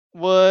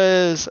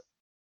was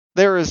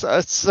there is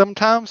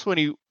sometimes when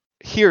you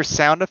hear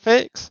sound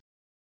effects,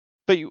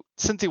 but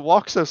since you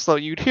walk so slow,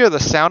 you'd hear the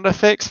sound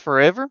effects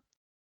forever.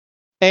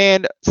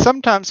 And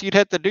sometimes you'd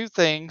have to do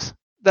things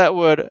that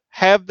would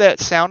have that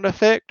sound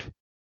effect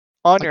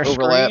on your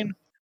screen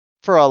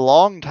for a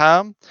long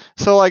time.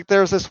 So like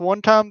there's this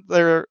one time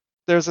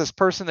there's this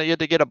person that you had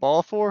to get a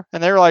ball for,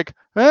 and they were like,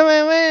 meh,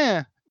 meh,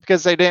 meh,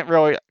 because they didn't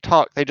really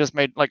talk. They just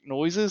made like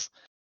noises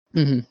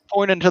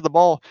pointing to the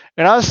ball.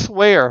 And I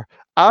swear,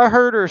 I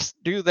heard her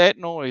do that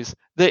noise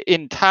the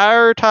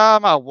entire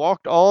time I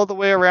walked all the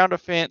way around a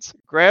fence,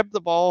 grabbed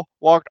the ball,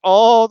 walked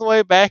all the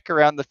way back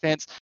around the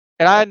fence,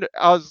 and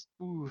I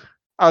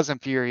was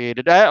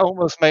infuriated. That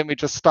almost made me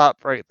just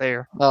stop right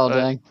there. Oh,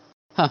 dang.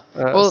 Huh.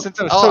 Since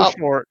it was so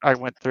short, I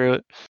went through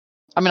it.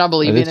 I mean, I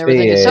believe you and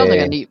everything. It sounds like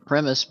a neat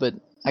premise, but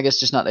I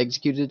guess just not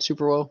executed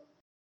super well.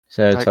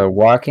 So it's a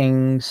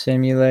walking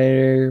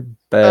simulator,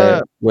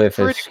 but with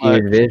a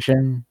skewed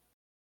vision?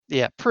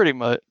 Yeah, pretty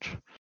much.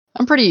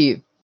 I'm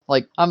pretty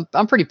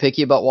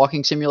picky about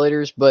walking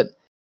simulators, but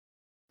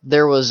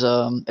there was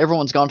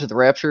Everyone's Gone to the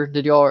Rapture.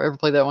 Did y'all ever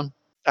play that one?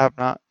 I have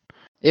not.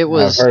 It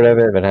was. I've heard of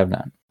it, but have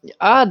not.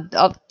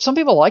 Some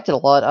people liked it a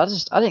lot.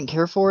 I didn't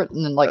care for it,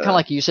 and then kind of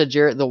like you said,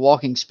 Jarrett, the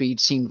walking speed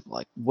seemed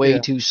like way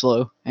too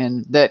slow,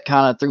 and that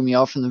kind of threw me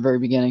off from the very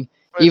beginning.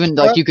 Even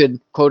like you could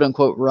quote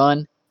unquote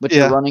run, but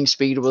your running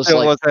speed was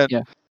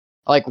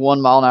like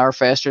 1 mile an hour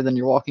faster than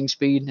your walking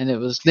speed, and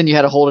then you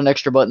had to hold an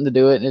extra button to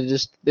do it, and it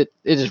just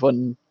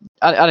wasn't.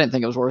 I didn't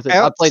think it was worth it.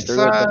 I played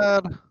through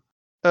it.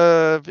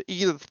 of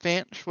Edith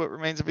Finch. What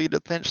Remains of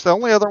Edith Finch. The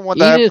only other one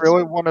that I Edith,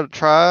 really wanted to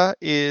try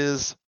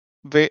is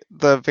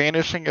The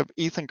Vanishing of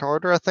Ethan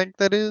Carter. I think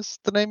that is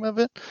the name of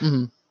it.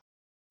 mhm.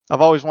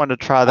 I've always wanted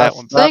to try I that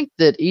one. but think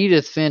that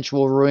Edith Finch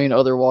will ruin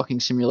other walking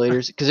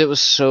simulators because it was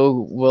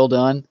so well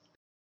done.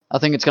 I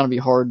think it's going to be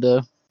hard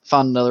to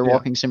find another Yeah.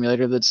 walking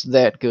simulator that's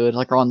that good,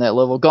 like on that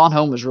level. Gone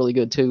Home was really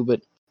good too, but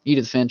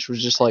Edith Finch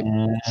was just like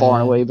far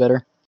and away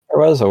better. There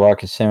was a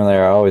walking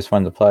simulator I always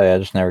wanted to play. I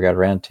just never got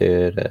around to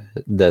it.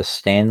 The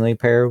Stanley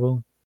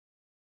Parable.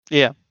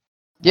 Yeah.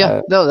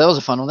 Yeah, that was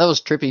a fun one. That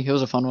was trippy. It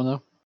was a fun one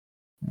though.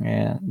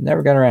 Yeah,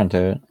 never got around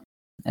to it.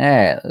 All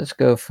right, let's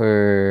go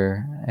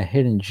for a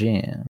hidden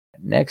gem.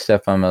 Next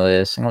up on my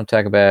list, I'm going to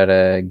talk about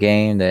a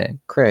game that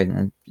Craig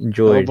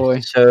enjoyed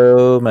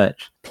so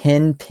much.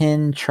 Pin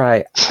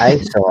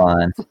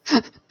Triathlon.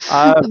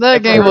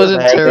 That game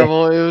wasn't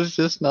terrible. It was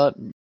just not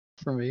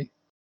for me.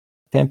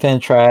 Pin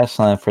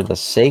Triathlon for the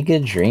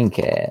Sega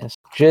Dreamcast.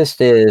 Just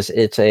as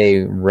it's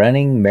a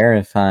running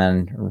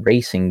marathon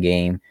racing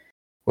game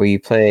where you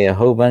play a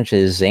whole bunch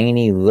of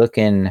zany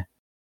looking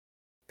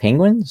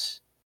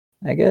penguins,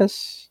 I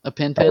guess. A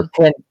pin?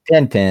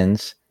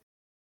 Pins.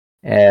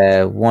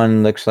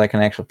 One looks like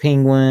an actual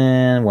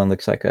penguin, one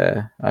looks like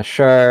a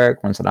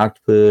shark, one's an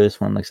octopus,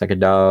 one looks like a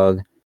dog,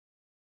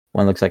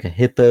 one looks like a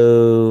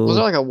hippo. Was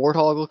it like a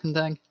warthog looking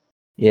thing?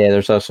 Yeah,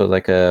 there's also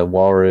like a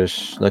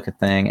walrus looking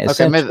thing.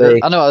 Okay,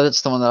 maybe I know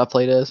that's the one that I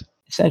played as.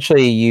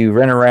 Essentially, you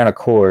run around a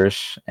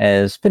course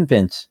as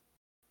pins.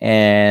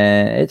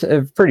 And it's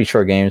a pretty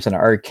short game. It's an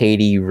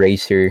arcadey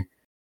racer.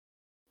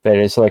 But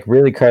it's like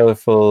really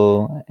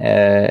colorful.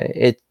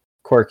 It's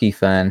quirky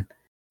fun.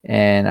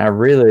 And I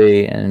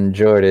really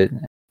enjoyed it.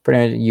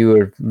 Pretty much, you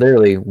would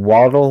literally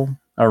waddle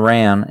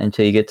around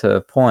until you get to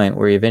a point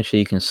where eventually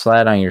you can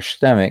slide on your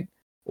stomach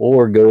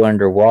or go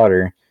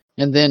underwater.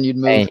 And then you'd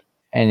move.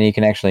 And you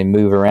can actually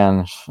move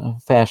around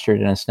faster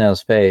than a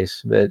snail's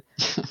pace. But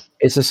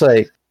it's just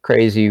like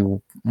crazy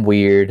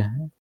weird.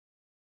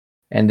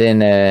 And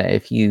then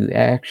if you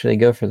actually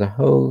go for the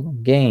whole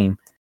game,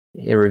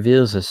 it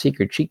reveals a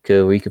secret cheat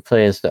code where you could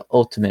play as the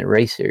ultimate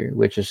racer,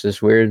 which is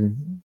this weird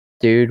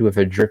dude with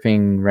a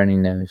dripping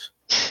running nose.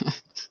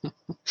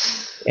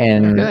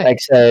 And like I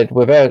said,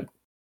 without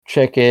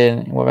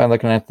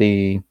looking at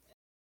the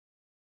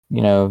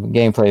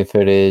gameplay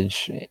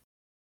footage,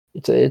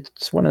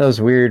 it's one of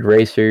those weird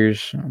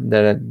racers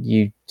that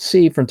you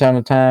see from time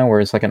to time where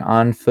it's like an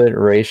on-foot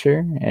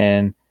racer.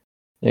 And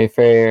to be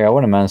fair, I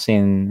wouldn't mind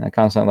seeing a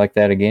concept like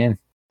that again.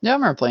 Yeah, I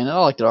remember playing it. I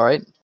liked it all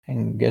right.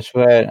 And guess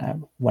what?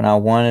 When I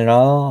won it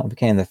all, I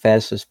became the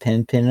fastest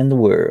pin in the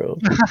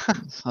world.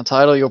 A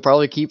title you'll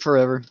probably keep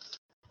forever.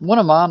 One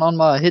of mine on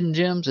my hidden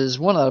gems is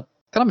one I've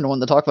kind of been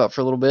wanting to talk about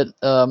for a little bit.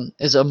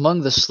 Is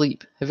Among the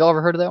Sleep. Have y'all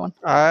ever heard of that one?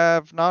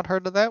 I've not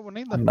heard of that one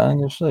either.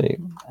 Among the Sleep.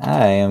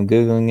 I am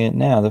Googling it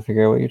now to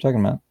figure out what you're talking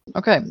about.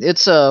 Okay,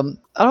 it's I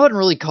wouldn't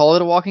really call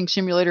it a walking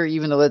simulator,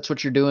 even though that's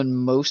what you're doing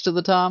most of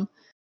the time.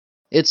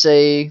 It's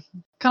a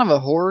kind of a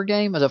horror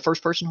game, as a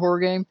first-person horror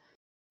game,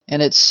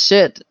 and it's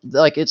set,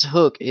 like its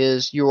hook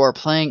is you are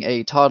playing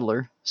a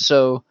toddler,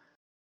 so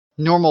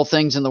normal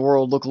things in the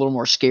world look a little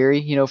more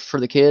scary, for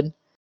the kid.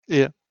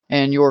 Yeah.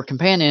 And your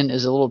companion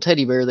is a little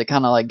teddy bear that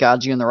kind of like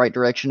guides you in the right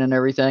direction and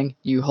everything.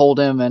 You hold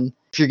him, and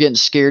if you're getting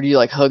scared, you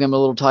like hug him a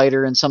little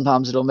tighter, and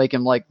sometimes it'll make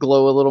him like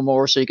glow a little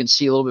more so you can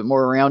see a little bit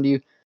more around you.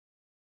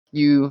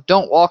 You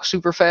don't walk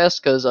super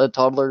fast because a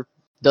toddler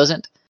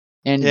doesn't.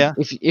 And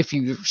if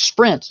you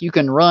sprint, you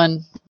can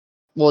run.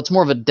 Well, it's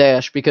more of a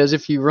dash, because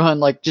if you run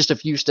like just a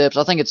few steps,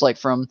 I think it's like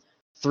from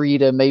 3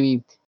 to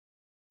maybe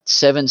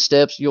 7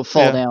 steps, you'll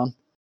fall down.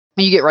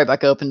 And you get right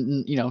back up,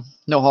 and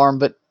no harm.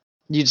 But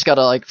you just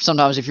gotta like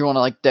sometimes if you want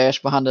to like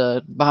dash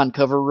behind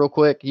cover real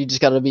quick, you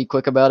just gotta be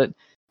quick about it.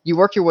 You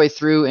work your way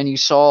through and you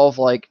solve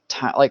like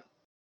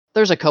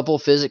there's a couple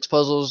physics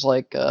puzzles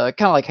like kind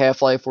of like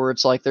Half-Life, where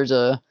it's like there's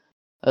a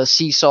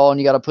seesaw and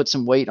you got to put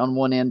some weight on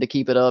one end to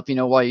keep it up,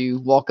 while you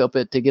walk up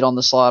it to get on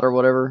the slide or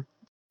whatever.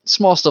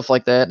 Small stuff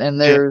like that.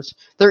 And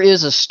there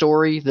is a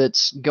story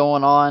that's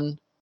going on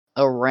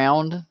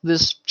around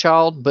this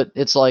child, but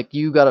it's like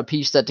you got to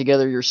piece that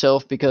together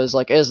yourself, because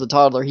like as the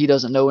toddler, he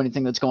doesn't know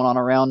anything that's going on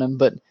around him.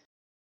 But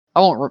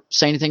I won't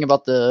say anything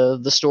about the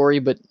story,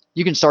 but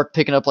you can start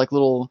picking up like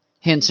little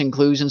hints and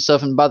clues and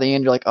stuff, and by the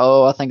end you're like,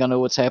 oh, I think I know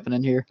what's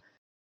happening here.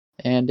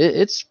 And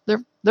it's there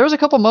was a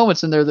couple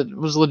moments in there that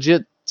was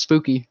legit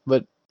spooky,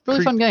 but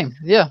really fun game.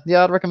 Yeah,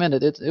 I'd recommend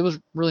it. It was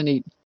really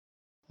neat.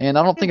 And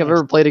I don't think I've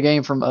ever played a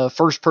game from a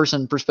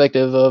first-person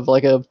perspective of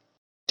like a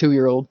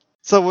 2-year-old.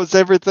 So was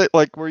everything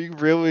like? Were you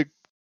really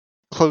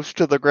close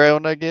to the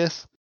ground? I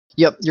guess.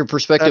 Yep, your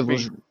perspective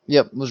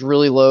was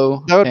really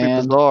low. That would be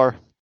bizarre.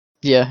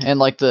 Yeah, and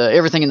like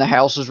everything in the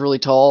house was really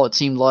tall. It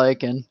seemed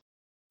like, and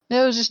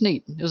yeah, it was just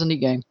neat. It was a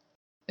neat game.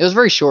 It was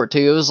very short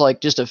too. It was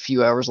like just a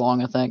few hours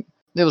long, I think.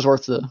 It was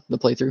worth the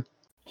playthrough.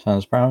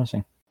 Sounds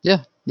promising.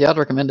 Yeah, I'd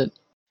recommend it.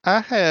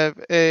 I have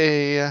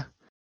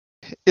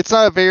it's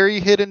not a very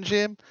hidden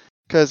gem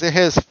because it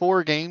has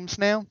 4 games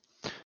now,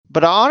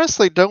 but I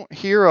honestly don't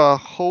hear a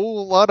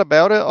whole lot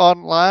about it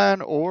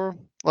online or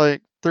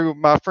like through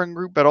my friend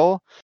group at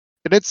all,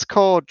 and it's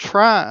called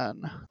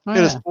Trine. Oh,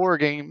 It is yeah. 4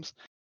 games,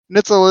 and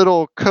it's a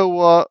little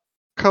co-op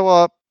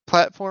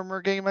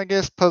platformer game, I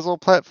guess, puzzle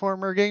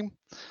platformer game,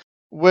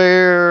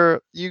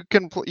 where you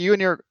can you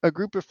and a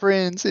group of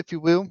friends, if you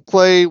will,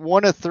 play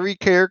one of 3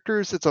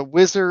 characters. It's a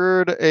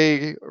wizard,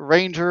 a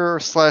ranger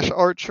slash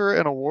archer,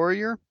 and a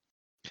warrior,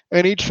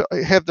 and each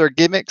have their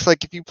gimmicks.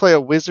 Like if you play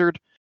a wizard,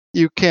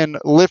 you can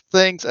lift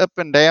things up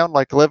and down,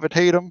 like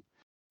levitate them,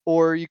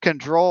 or you can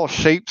draw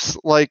shapes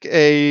like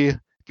if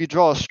you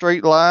draw a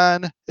straight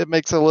line, it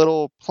makes a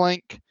little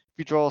plank. If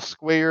you draw a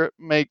square, it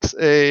makes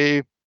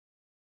a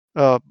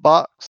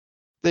box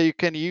that you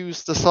can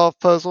use to solve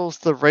puzzles.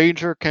 The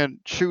ranger can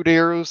shoot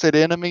arrows at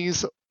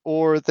enemies,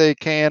 or they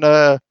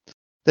have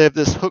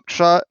this hook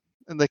shot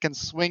and they can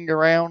swing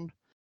around.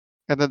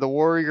 And then the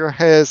warrior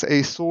has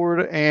a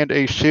sword and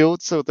a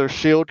shield, so their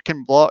shield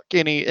can block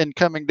any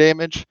incoming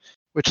damage,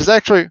 which is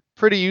actually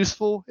pretty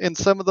useful in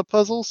some of the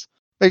puzzles.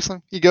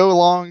 Basically, you go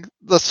along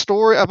the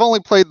story. I've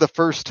only played the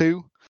first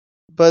 2,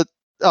 but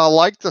I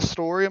like the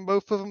story in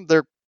both of them.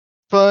 They're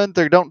fun.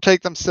 They don't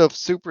take themselves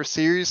super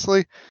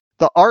seriously.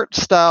 The art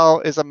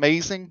style is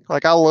amazing.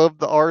 Like I love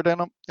the art in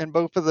them in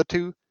both of the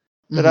 2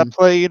 that I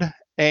played,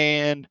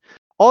 and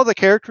all the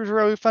characters are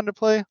really fun to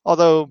play.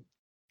 Although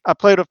I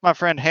played with my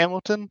friend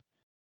Hamilton,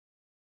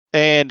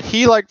 and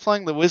he liked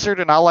playing the wizard,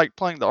 and I liked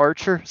playing the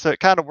archer, so it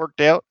kind of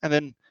worked out. And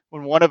then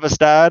when one of us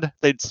died,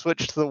 they'd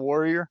switch to the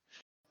warrior.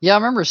 Yeah, I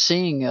remember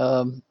seeing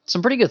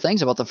some pretty good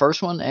things about the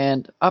first one,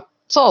 and I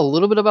saw a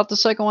little bit about the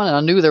second one, and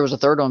I knew there was a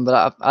third one,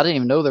 but I didn't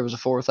even know there was a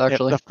fourth,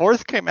 actually. Yeah, the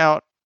 4th came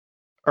out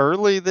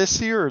early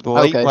this year or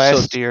late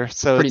last year,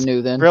 so pretty it's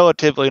new then.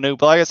 relatively new.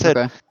 But like I said,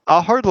 Okay.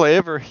 I hardly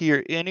ever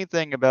hear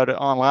anything about it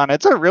online.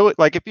 It's a really,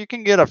 like, if you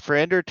can get a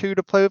friend or 2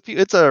 to play with you,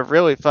 it's a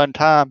really fun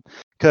time,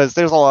 because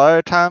there's a lot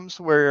of times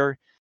where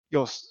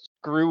you'll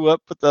screw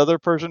up what the other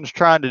person's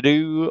trying to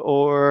do,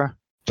 or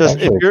just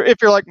if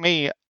you're like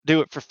me, do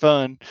it for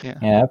fun.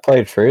 Yeah, I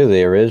played through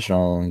the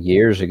original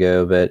years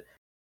ago, but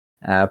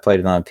I played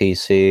it on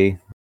PC.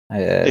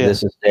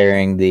 This is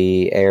during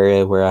the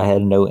era where I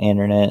had no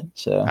internet,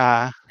 so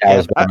I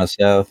was by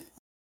myself.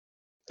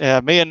 Yeah,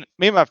 me and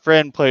my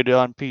friend played it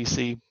on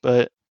PC,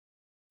 but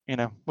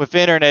with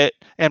internet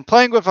and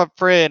playing with a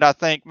friend, I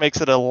think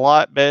makes it a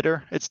lot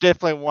better. It's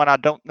definitely one I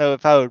don't know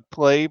if I would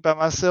play by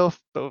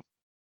myself, but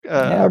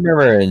I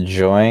remember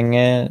enjoying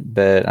it,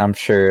 but I'm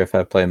sure if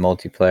I played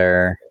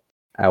multiplayer,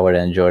 I would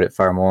have enjoyed it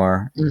far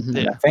more.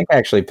 Yeah. I think I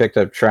actually picked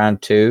up Trine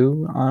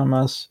 2 on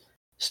my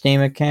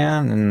Steam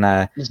account, and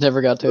I just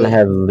never got to it. I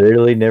have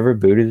literally never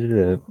booted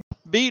it up.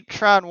 Beat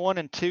Trine 1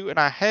 and 2, and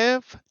I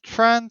have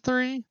Trine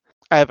 3.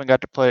 I haven't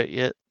got to play it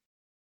yet.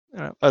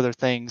 Other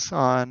things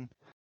on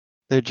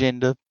the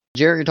agenda.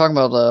 Jared, you're talking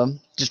about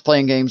just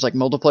playing games like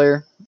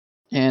multiplayer,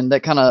 and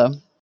that kind of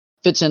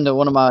fits into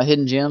one of my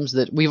hidden gems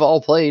that we've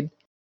all played,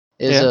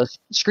 is a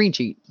Screen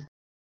Cheat.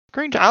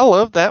 I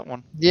love that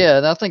one. Yeah,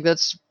 and I think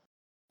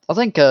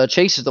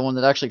Chase is the one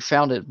that actually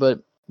found it, but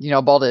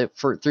I bought it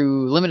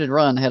through Limited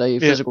Run, had a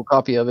physical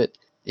copy of it.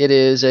 It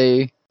is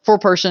a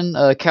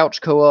 4-person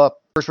couch co-op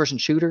first-person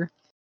shooter,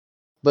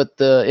 but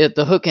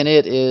the hook in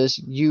it is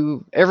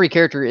every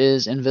character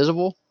is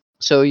invisible,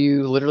 so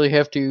you literally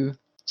have to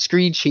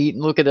screen cheat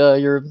and look at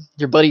your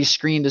buddy's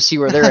screen to see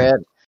where they're at,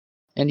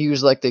 and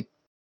use like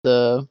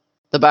the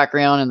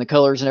background and the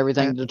colors and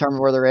everything to determine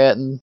where they're at,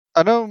 and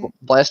I know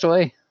blast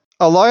away.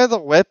 A lot of the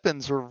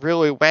weapons are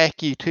really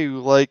wacky too.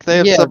 Like they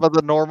have some of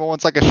the normal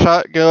ones, like a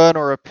shotgun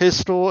or a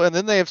pistol, and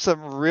then they have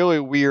some really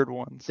weird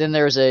ones. Then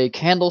there's a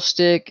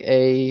candlestick.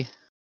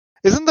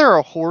 Isn't there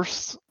a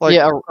horse? Like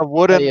a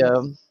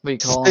wooden what do you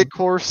call stick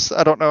horse?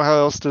 I don't know how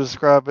else to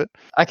describe it.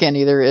 I can't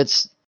either.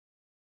 It's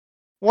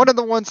one of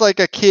the ones like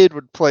a kid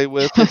would play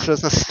with. It's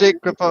just a stick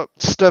with a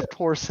stuffed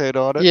horse head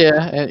on it.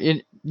 Yeah,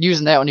 and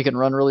using that one you can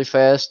run really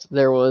fast.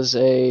 There was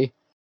a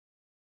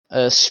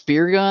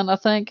spear gun, I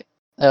think.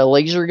 A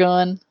laser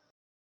gun.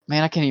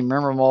 Man, I can't even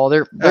remember them all.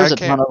 There's a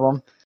ton of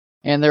them,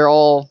 and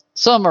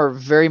some are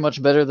very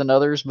much better than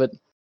others, but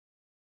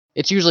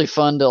it's usually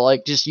fun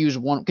to just use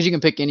one, because you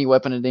can pick any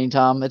weapon at any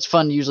time. It's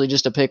fun usually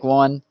just to pick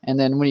one, and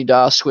then when you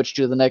die, switch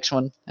to the next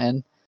one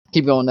and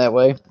keep going that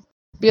way.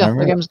 But yeah,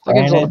 the game's a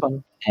lot of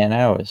fun. And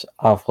I was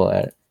awful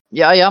at it.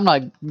 Yeah, I'm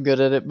not good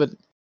at it, but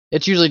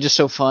it's usually just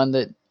so fun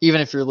that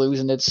even if you're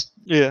losing, it's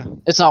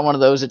not one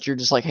of those that you're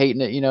just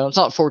hating it. It's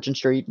not Fortune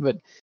Street, but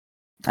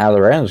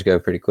the rounds go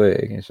pretty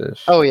quick.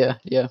 Oh yeah.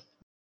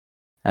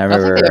 I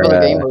remember. I think they have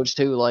other game modes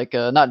too,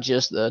 not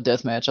just the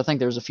deathmatch. I think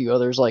there's a few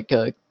others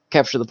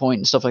capture the point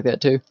and stuff like that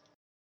too.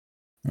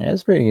 Yeah,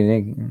 it's a pretty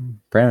unique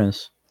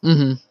premise.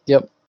 Mm-hmm.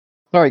 Yep.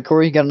 All right,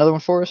 Corey, you got another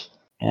one for us?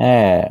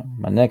 Yeah,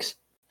 my next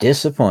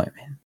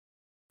disappointment: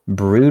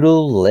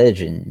 Brutal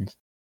Legends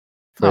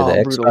for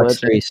the Xbox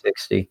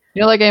 360.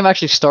 That game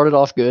actually started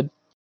off good.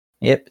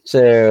 Yep.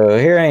 So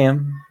here I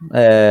am.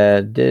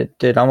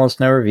 Did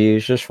almost no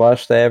reviews. Just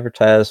watched the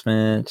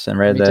advertisements and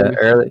read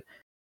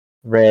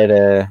read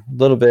a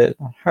little bit,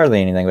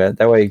 hardly anything about it.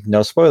 That way,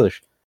 no spoilers.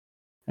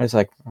 I was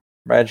like,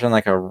 imagine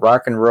like a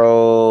rock and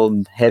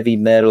roll, heavy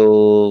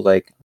metal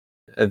like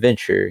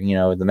adventure. You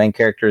know, the main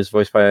character is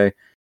voiced by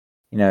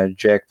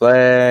Jack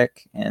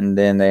Black, and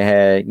then they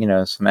had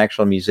some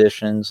actual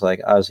musicians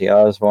like Ozzy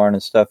Osbourne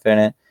and stuff in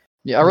it.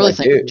 Yeah, I really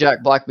think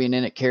Jack Black being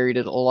in it carried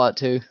it a lot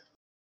too.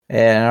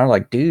 And I'm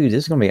like, dude,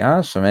 this is gonna be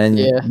awesome. And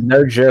Yeah.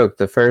 no joke,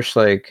 the first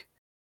like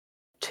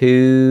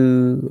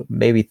 2,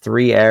 maybe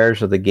 3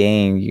 hours of the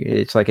game,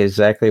 it's like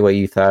exactly what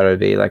you thought it would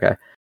be, like a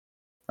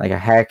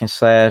hack and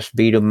slash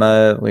beat 'em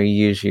up where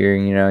you use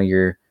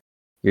your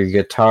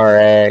guitar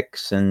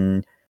axe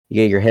and you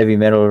get your heavy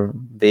metal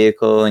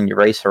vehicle and you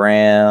race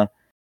around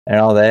and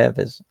all that.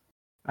 But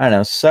I don't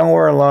know,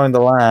 somewhere along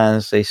the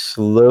lines they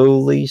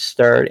slowly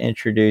start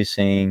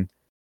introducing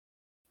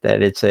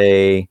that it's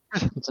an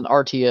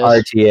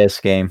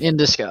RTS game in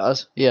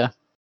disguise. Yeah.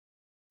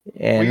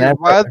 And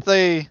why'd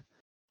they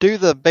do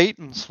the bait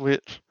and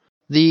switch?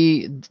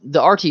 The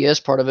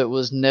RTS part of it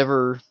was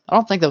never. I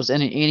don't think that was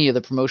any of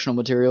the promotional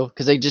material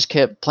because they just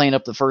kept playing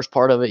up the first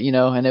part of it,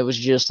 and it was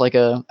just like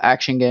a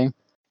action game.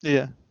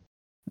 Yeah.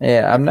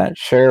 Yeah, I'm not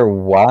sure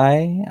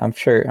why. I'm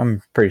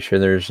pretty sure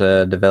there's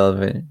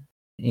development,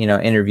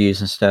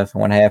 interviews and stuff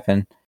and what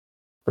happened.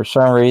 For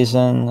some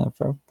reason,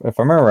 if I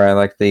remember right,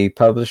 like the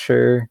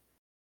publisher,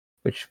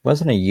 which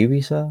wasn't a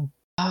Ubisoft.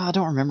 I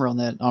don't remember on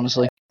that,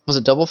 honestly. Was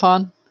it Double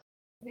Fine?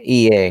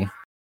 EA.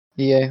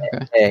 EA.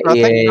 Okay. I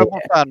think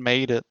Double Fine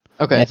made it.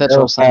 Okay, yeah, that's what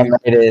I was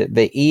thinking.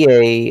 The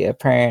EA,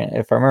 apparent,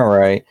 if I remember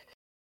right,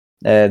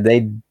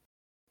 they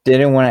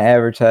didn't want to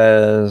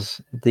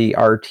advertise the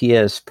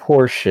RTS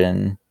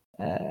portion.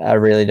 I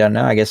really don't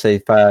know. I guess they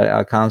thought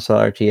a console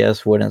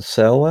RTS wouldn't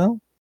sell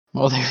well.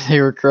 Well, they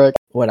were correct.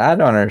 What I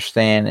don't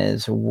understand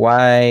is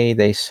why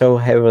they so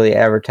heavily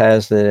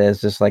advertised it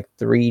as this like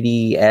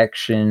 3D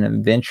action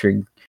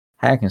adventure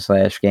hack and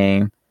slash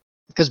game.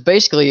 Because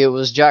basically it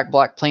was Jack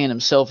Black playing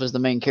himself as the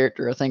main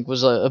character, I think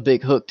was a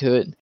big hook to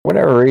it.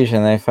 Whatever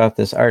reason, they thought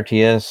this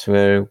RTS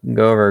would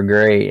go over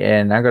great.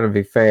 And I'm going to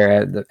be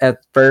fair, at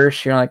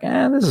first you're like,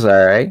 this is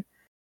all right.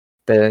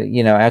 But,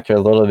 after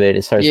a little bit,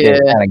 it starts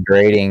getting kind of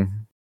grating.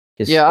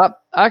 Yeah,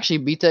 I actually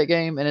beat that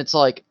game, and it's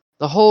like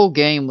the whole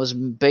game was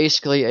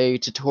basically a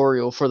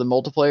tutorial for the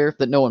multiplayer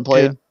that no one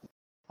played. Yeah.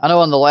 I know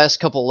on the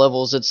last couple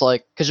levels, it's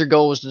like, because your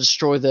goal was to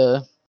destroy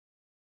the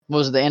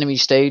enemy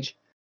stage.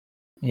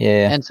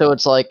 Yeah. And so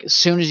it's like, as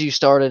soon as you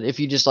started, if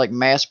you just like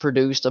mass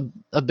produced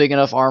a big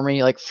enough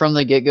army, like from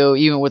the get-go,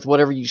 even with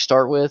whatever you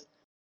start with,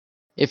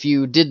 if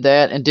you did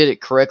that and did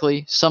it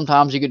correctly,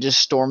 sometimes you could just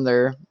storm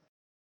their,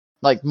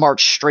 like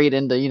march straight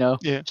into,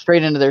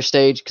 straight into their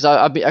stage. Because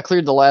I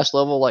cleared the last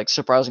level like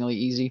surprisingly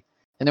easy.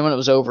 And then when it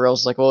was over, I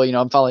was like, well,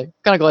 I'm finally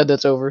kind of glad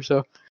that's over.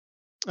 So,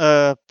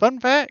 fun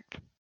fact,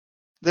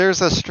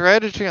 there's a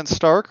strategy in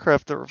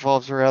StarCraft that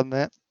revolves around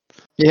that.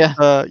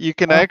 Yeah. You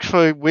can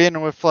actually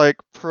win with like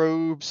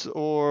probes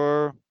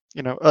or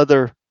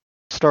other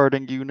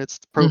starting units.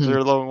 The probes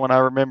are the only one I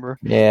remember.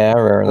 Yeah, I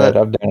remember that.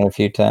 I've done it a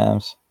few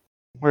times.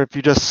 Where if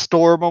you just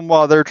storm them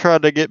while they're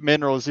trying to get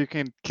minerals, you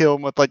can kill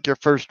them with like your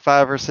first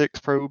 5 or 6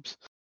 probes.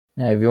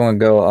 Now, if you want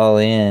to go all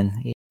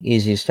in,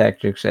 easiest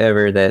tactics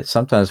ever that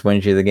sometimes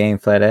wins you the game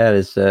flat out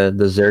is the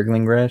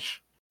Zergling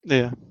Rush.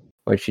 Yeah.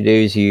 What you do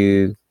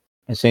is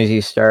as soon as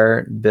you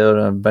start, build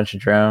a bunch of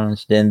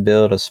drones, then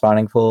build a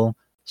spawning pool,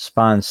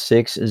 spawn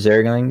 6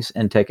 Zerglings,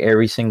 and take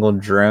every single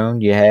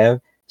drone you have,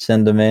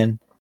 send them in,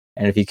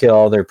 and if you kill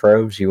all their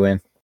probes, you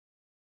win.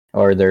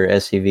 Or their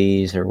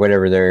SCVs, or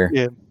whatever their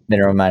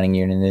mineral mining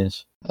unit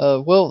is.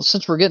 Well,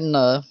 since we're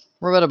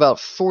at about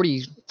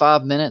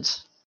 45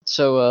 minutes,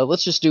 so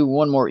let's just do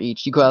one more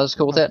each. You guys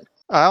cool with that?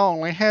 I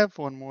only have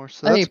one more,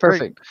 so hey, that's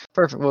perfect. Great.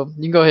 Perfect. Well,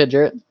 you can go ahead,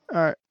 Jarrett.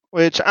 All right.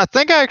 Which I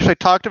think I actually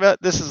talked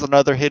about. This is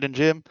another hidden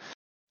gem.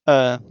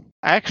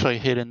 Actually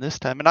hidden this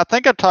time. And I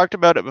think I talked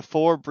about it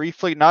before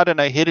briefly, not in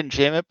a hidden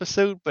gem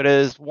episode, but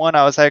as one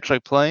I was actually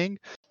playing.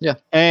 Yeah.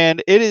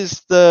 And it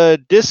is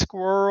the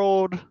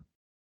Discworld.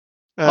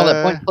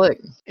 That point and click.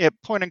 Yeah,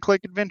 point and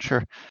click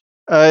adventure.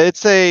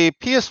 It's a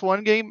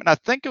PS1 game, and I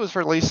think it was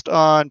released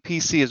on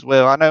PC as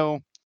well. I know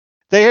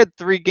they had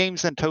 3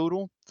 games in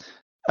total.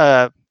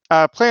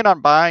 I plan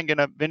on buying and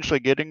eventually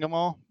getting them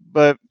all,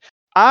 but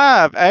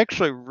I've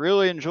actually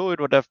really enjoyed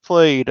what I've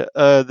played.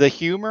 The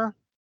humor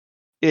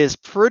is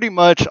pretty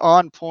much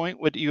on point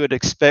what you would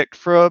expect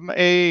from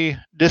a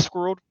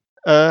Discworld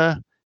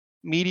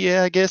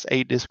media, I guess,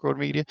 a Discworld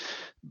media.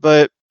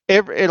 But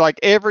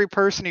every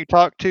person you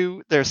talk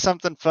to, there's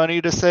something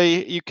funny to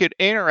say. You could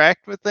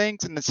interact with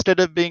things, and instead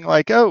of being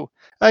like, oh,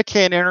 I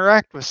can't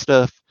interact with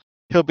stuff,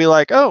 he'll be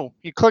like, oh,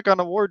 you click on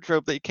a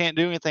wardrobe that you can't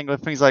do anything with.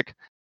 And he's like,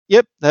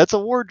 yep, that's a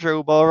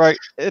wardrobe, all right.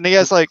 And he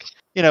has like,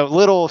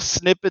 little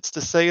snippets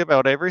to say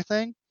about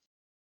everything.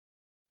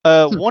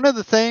 One of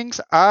the things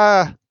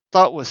I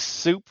thought was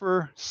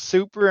super,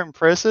 super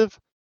impressive,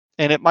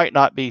 and it might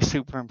not be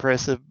super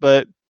impressive,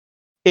 but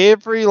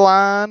every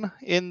line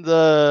in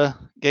the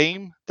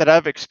game that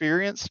I've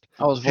experienced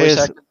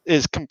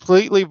is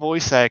completely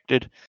voice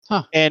acted.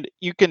 Huh. And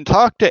you can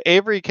talk to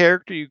every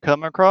character you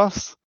come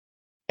across,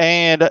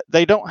 and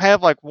they don't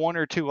have like 1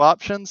 or 2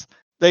 options.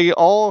 they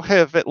all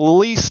have at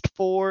least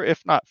 4,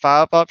 if not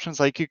 5 options.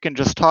 Like you can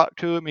just talk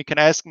to them, you can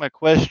ask them a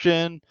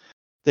question.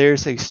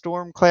 There's a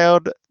storm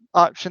cloud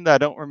option that I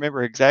don't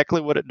remember exactly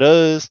what it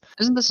does.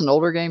 Isn't this an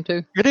older game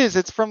too? It is.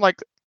 It's from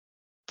like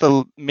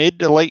the mid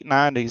to late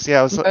 90s. Yeah,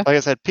 it was, Okay. like I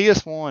said,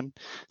 PS1.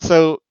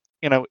 So,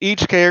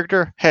 each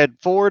character had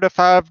 4 to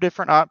 5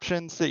 different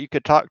options that you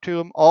could talk to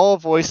them, all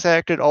voice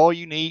acted, all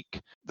unique.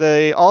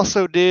 They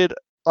also did,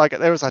 like,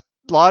 there was a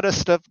lot of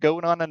stuff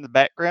going on in the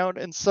background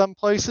in some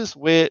places,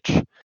 which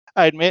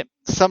I admit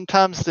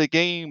sometimes the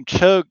game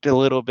chugged a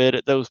little bit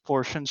at those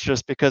portions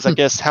just because I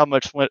guess how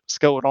much was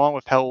going on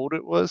with how old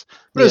it was.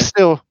 But it's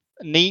still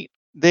neat.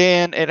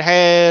 Then it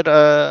had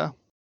a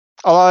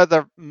lot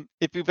of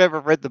if you've ever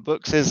read the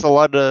books, there's a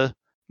lot of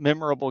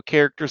memorable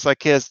characters.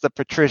 Like it has the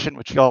patrician,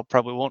 which y'all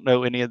probably won't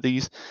know any of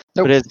these,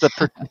 Nope. but it's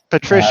the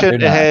patrician.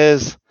 It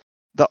has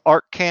the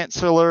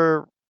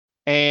arch-chancellor,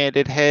 and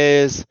it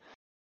has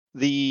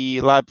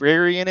the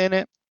librarian in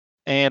it,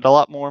 and a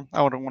lot more.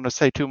 I don't want to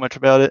say too much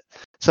about it.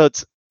 So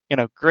it's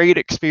great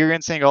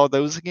experiencing all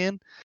those again.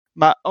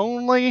 My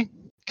only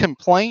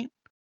complaint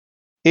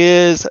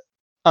is,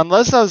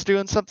 unless I was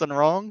doing something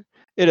wrong,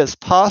 it is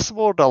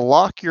possible to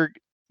lock your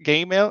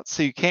game out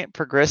so you can't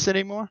progress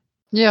anymore.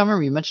 Yeah, I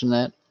remember you mentioned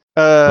that.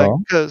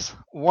 Because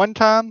one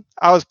time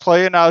I was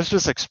playing, I was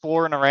just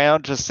exploring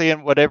around, just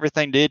seeing what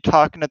everything did,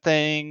 talking to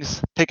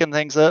things, picking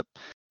things up.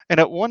 And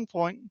at one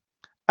point,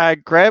 I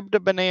grabbed a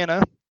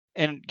banana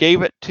and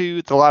gave it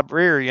to the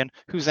librarian,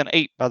 who's an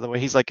ape, by the way.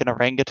 He's like an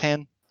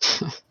orangutan.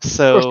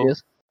 So,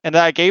 and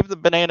I gave the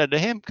banana to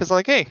him because,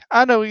 like, hey,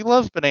 I know he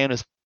loves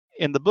bananas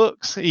in the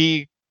books.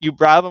 You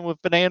bribe him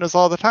with bananas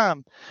all the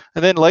time.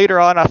 And then later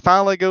on, I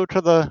finally go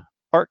to the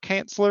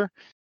arch-chancellor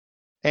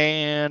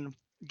and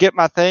get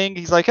my thing.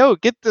 He's like, oh,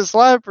 get this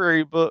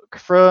library book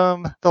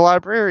from the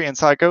librarian.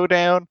 So I go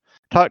down,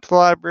 talk to the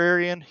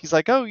librarian. He's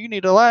like, oh, you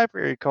need a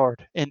library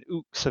card. And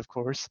oops, of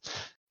course.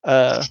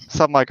 So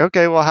I'm like,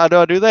 okay, well, how do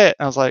I do that?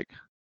 And I was like,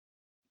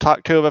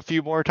 talk to him a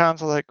few more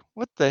times. I was like,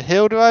 what the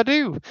hell do I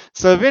do?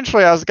 So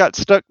eventually I got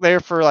stuck there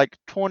for like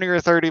 20 or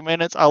 30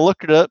 minutes. I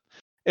looked it up,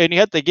 and you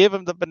had to give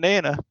him the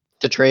banana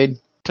to trade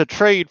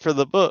for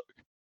the book.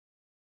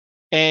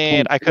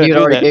 And I couldn't you do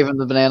already that gave him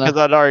the banana because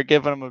I'd already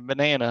given him a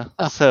banana.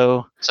 Oh.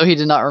 So he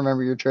did not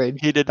remember your trade.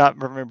 He did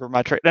not remember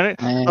my trade. And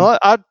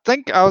I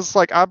think I was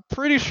like, I'm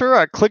pretty sure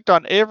I clicked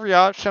on every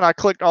option. I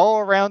clicked all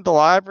around the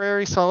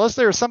library. So unless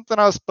there was something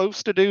I was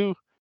supposed to do,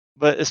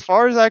 but as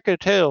far as I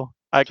could tell,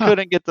 I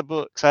couldn't get the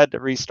books. I had to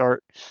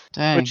restart.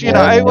 Dang. Which,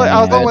 I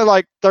was only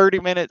like 30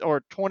 minutes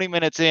or 20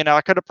 minutes in.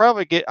 I could have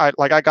probably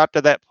I got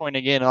to that point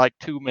again in like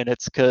 2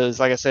 minutes because,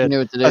 like I said,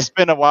 I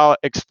spent a while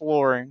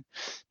exploring,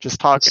 just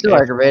talking. It's still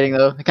aggravating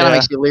though. It kind of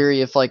makes you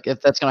leery if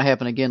that's going to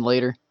happen again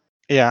later.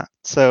 Yeah.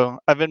 So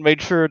I've been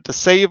made sure to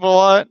save a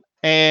lot,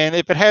 and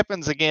if it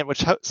happens again,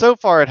 which so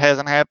far it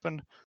hasn't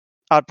happened,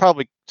 I'd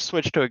probably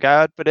switch to a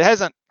guide. But it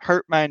hasn't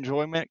hurt my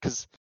enjoyment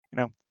because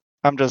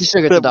I'm just. You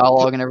still get the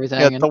dialogue and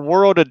everything. Yeah, the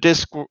world of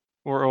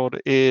Discworld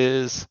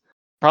is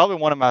probably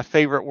one of my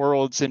favorite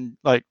worlds in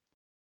like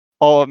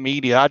all of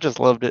media. I just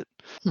loved it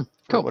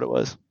for what it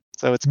was.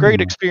 So it's a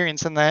great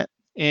experience in that,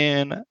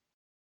 in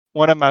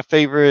one of my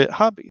favorite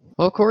hobbies.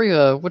 Well, Corey,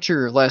 what's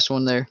your last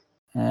one there?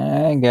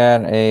 I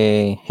got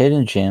a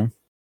hidden gem,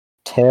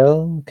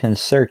 Tel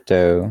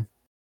Concerto,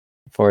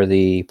 for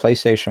the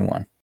PlayStation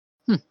 1.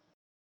 I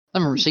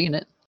remember seeing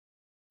it.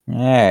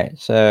 Alright,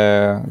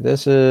 so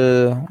this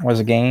was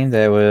a game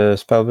that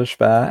was published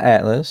by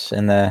Atlas,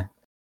 and this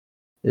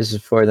is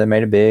before they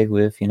made it big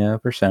with,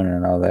 Persona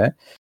and all that.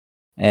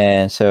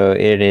 And so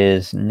it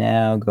is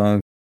now going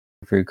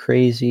for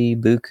crazy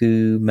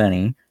buku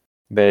money,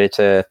 but it's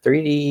a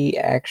 3D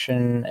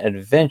action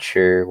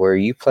adventure where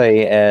you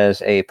play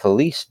as a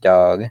police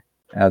dog.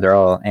 They're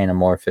all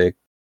anamorphic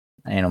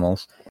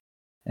animals,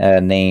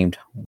 named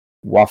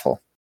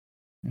Waffle.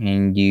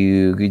 And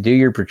you do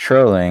your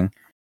patrolling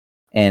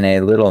in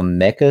a little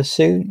mecha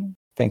suit.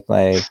 Think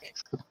like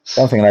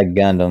something like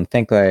Gundam.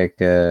 Think like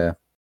a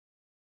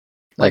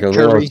Kirby.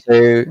 little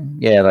suit.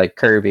 Yeah, like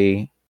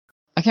Kirby.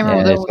 I can't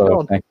remember what that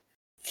was called.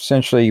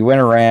 Essentially, you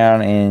went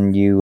around and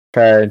you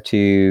tried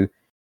to,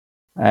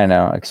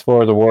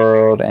 explore the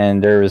world.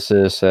 And there was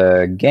this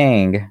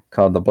gang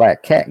called the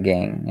Black Cat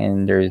Gang,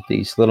 and there's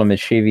these little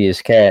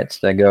mischievous cats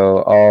that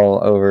go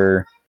all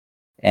over,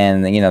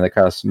 and they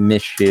cause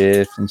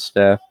mischief and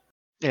stuff.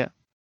 Yeah.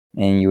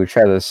 And you would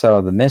try to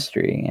solve the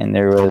mystery. And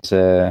there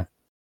was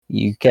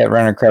you kept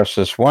running across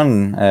this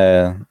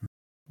one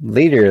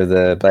leader of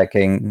the Black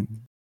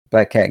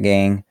Cat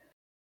Gang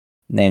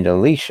named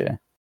Alicia.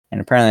 And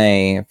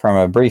apparently, from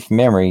a brief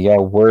memory,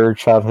 y'all were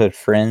childhood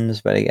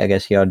friends, but I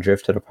guess y'all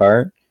drifted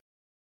apart.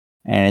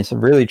 And it's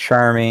really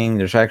charming.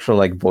 There's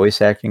actual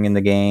voice acting in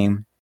the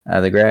game.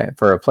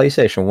 For a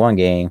PlayStation 1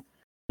 game,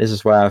 this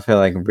is why I feel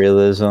like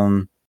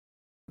realism,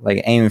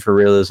 aiming for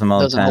realism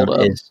all the time,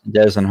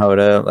 doesn't hold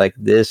up.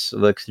 This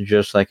looks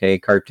just like a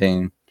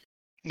cartoon.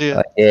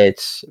 Yeah.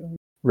 It's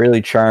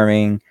really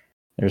charming.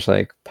 There's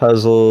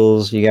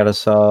puzzles you gotta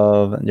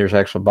solve. There's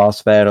actual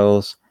boss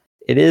battles.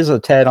 it is a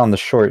tad on the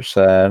short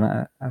side.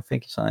 I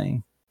think it's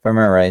only, if I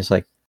remember right, it's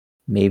like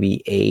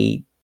maybe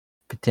 8,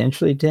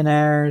 potentially 10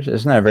 hours.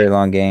 It's not a very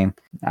long game.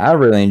 I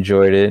really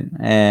enjoyed it,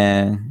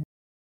 and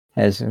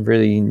has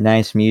really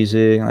nice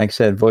music. Like I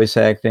said, voice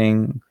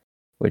acting,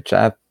 which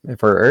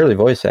for early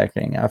voice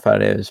acting, I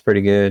thought it was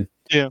pretty good.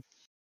 Yeah.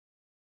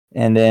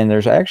 And then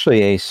there's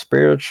actually a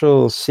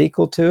spiritual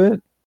sequel to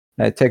it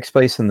that takes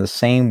place in the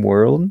same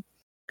world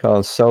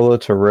called Solo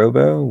to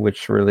Robo,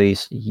 which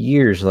released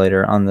years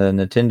later on the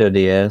Nintendo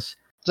DS. Is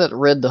that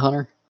Red the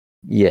Hunter?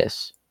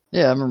 Yes.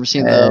 Yeah, I remember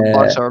seeing the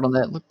box art on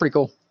that. It looked pretty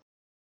cool.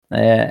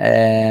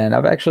 And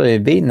I've actually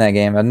beaten that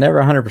game. I've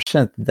never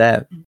 100%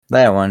 that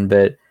one,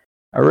 but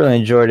I really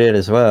enjoyed it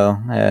as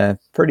well.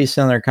 Pretty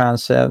similar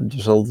concept,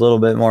 just a little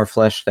bit more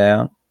fleshed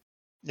out.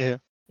 Yeah.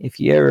 If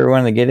you ever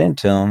want to get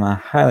into them, I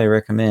highly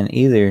recommend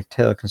either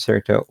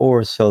Teleconcerto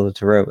or Solo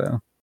to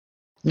Robo.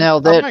 Now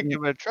I might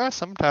give it a try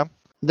sometime.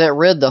 That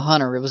Red the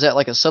Hunter, was that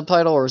like a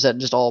subtitle or was that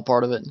just all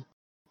part of it?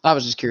 I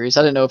was just curious.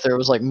 I didn't know if there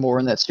was like more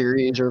in that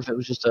series or if it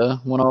was just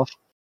a one-off.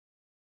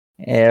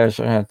 Yeah, it was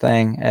a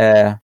thing.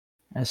 A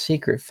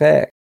secret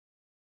fact: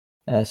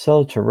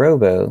 Solo to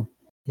Robo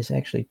is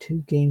actually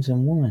 2 games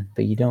in one,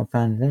 but you don't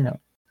find it out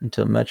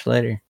until much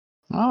later.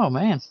 Oh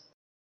man,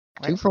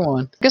 2 for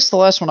 1. I guess the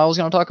last one I was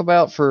going to talk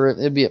about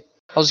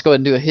I'll just go ahead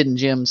and do a hidden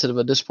gem instead of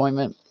a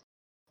disappointment.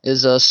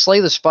 Is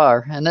Slay the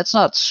Spire, and that's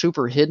not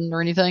super hidden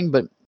or anything,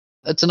 but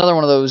it's another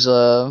one of those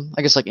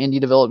I guess like indie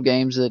developed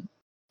games that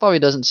probably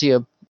doesn't see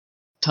a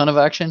ton of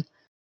action.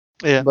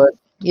 Yeah. But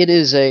it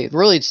is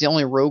it's the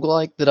only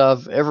roguelike that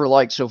I've ever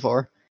liked so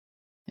far.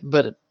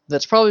 But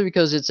that's probably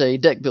because it's a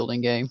deck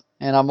building game,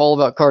 and I'm all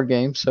about card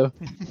games. So,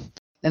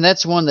 and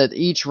that's one that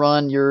each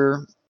run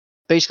you're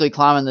basically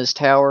climbing this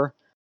tower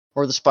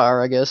or the spire,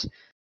 I guess,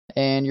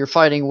 and you're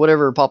fighting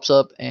whatever pops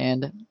up,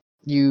 and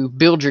you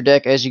build your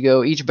deck as you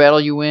go. Each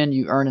battle you win,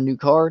 you earn a new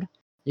card.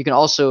 You can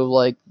also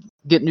like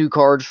get new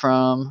cards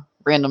from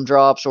random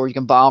drops, or you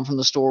can buy them from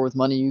the store with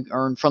money you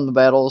earn from the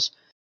battles.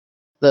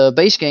 The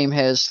base game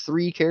has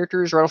 3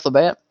 characters right off the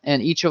bat,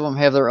 and each of them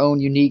have their own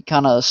unique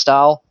kind of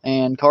style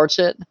and card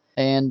set.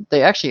 And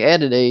they actually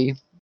added a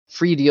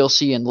free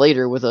DLC in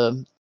later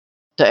to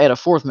add a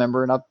 4th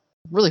member, and I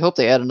really hope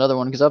they add another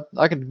one because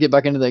I could get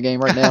back into that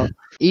game right now.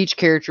 Each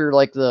character,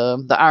 like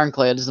the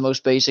Ironclad, is the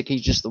most basic.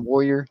 He's just the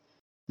warrior.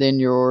 Then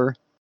your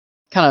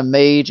kind of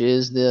mage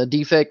is the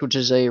Defect, which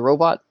is a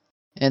robot.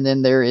 And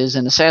then there is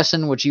an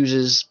assassin, which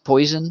uses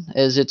poison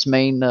as its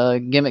main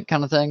gimmick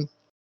kind of thing.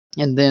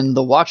 And then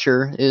the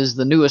Watcher is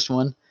the newest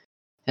one,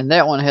 and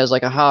that one has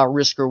like a high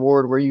risk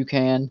reward where you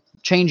can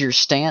change your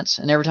stance,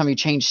 and every time you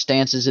change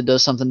stances, it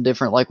does something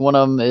different. Like one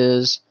of them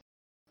is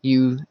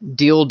you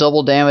deal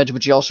double damage,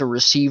 but you also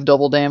receive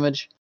double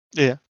damage.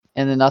 Yeah.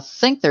 And then I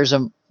think there's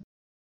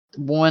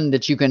one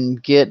that you can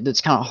get that's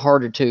kind of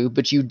harder to,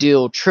 but you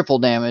deal triple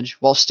damage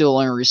while still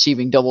only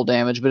receiving double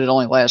damage, but it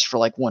only lasts for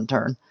like 1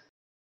 turn.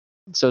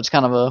 So it's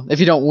kind of if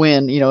you don't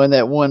win, in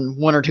that one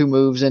or 2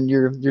 moves, then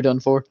you're done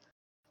for.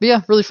 But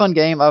yeah, really fun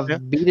game.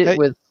 I've beat it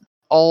with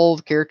all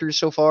the characters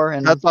so far,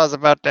 and that's what I was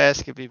about to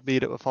ask if you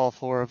beat it with all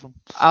 4 of them.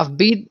 I've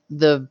beat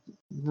the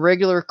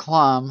regular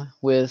climb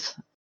with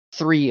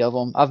 3 of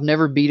them. I've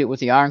never beat it with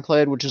the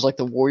Ironclad, which is like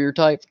the warrior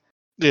type.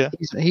 Yeah,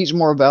 he's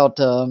more about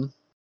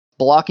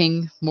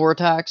blocking more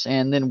attacks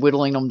and then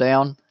whittling them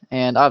down,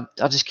 and I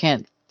just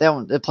can't.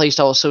 That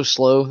playstyle is so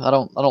slow. I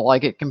don't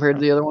like it compared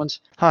to the other ones.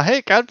 Oh,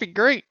 heck, that'd be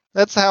great.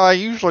 That's how I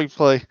usually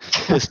play,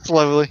 is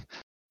slowly.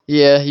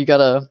 Yeah, you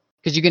gotta.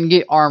 Because you can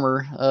get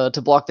armor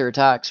to block their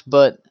attacks,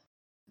 but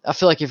I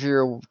feel like if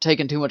you're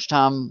taking too much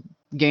time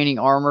gaining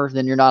armor,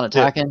 then you're not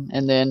attacking,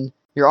 and then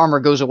your armor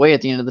goes away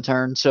at the end of the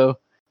turn. So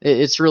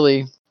it's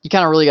really, you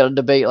kind of really got to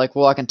debate, like,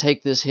 well, I can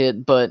take this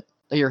hit, but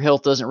your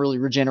health doesn't really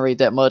regenerate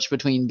that much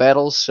between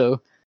battles, so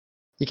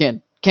you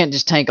can't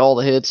just tank all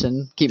the hits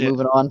and keep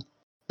moving on.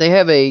 They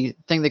have a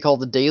thing they call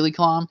the daily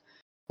climb,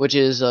 which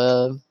is,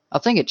 I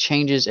think it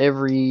changes I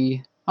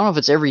don't know if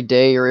it's every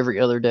day or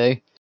every other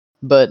day,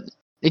 but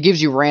it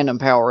gives you random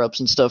power-ups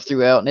and stuff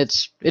throughout, and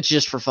it's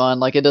just for fun.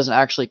 Like, it doesn't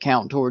actually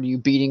count toward you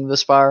beating the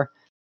spire,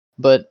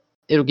 but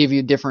it'll give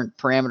you different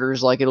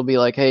parameters. Like, it'll be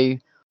like, hey,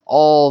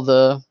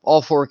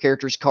 all 4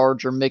 characters'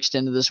 cards are mixed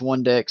into this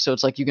one deck, so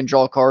it's like you can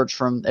draw cards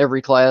from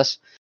every class,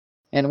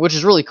 and which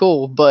is really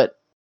cool, but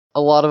a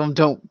lot of them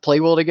don't play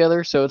well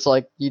together, so it's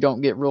like you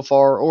don't get real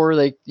far, or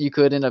you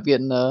could end up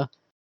getting a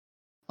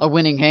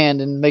winning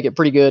hand and make it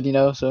pretty good,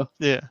 so.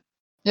 Yeah.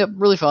 Yep,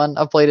 really fun.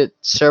 I've played it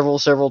several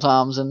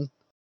times, and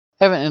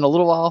haven't in a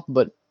little while,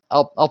 but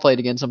I'll play it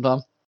again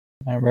sometime.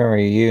 I remember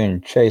you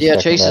and Chase. Yeah,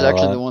 Chase is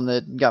actually the one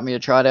that got me to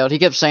try it out. He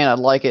kept saying I'd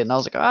like it, and I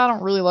was like, I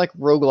don't really like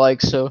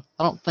roguelikes, so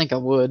I don't think I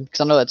would, because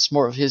I know that's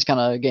more of his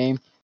kind of game.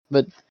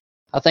 But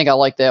I think I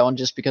like that one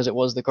just because it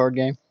was the card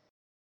game.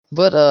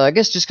 But I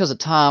guess just because of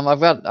time,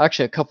 I've got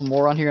actually a couple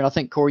more on here, and I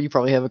think, Corey, you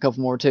probably have a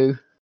couple more too.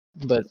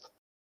 But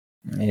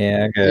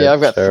yeah,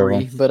 I've got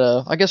 3. But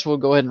I guess we'll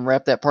go ahead and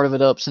wrap that part of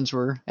it up since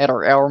we're at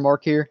our hour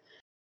mark here.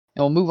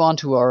 And we'll move on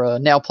to our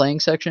now playing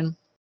section.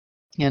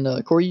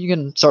 And Corey, you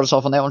can start us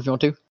off on that one if you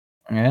want to.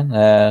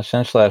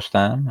 Since last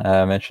time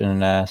I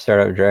mentioned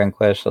started up Dragon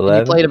Quest And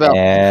you played 11, about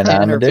and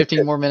 10 I'm or 15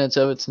 addicted. more minutes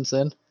of it since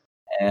then.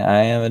 And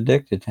I am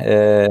addicted.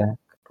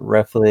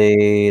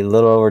 Roughly a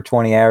little over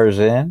 20 hours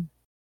in.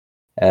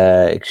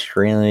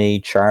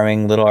 Extremely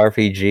charming little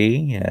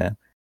RPG.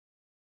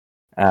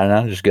 I don't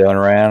know, just going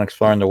around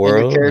exploring the And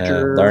your world,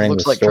 character learning the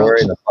looks like story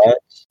Trunks. and the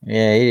plots.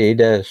 Yeah, he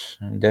does.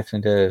 He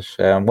definitely does.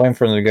 I'm waiting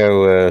for him to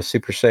go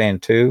Super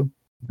Saiyan 2,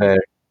 but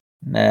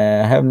I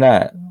have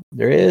not.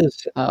 There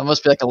is. It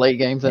must be like a late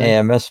game thing. Yeah,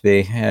 it must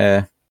be.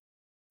 But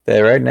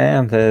right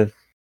now,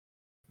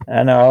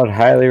 I know I would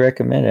highly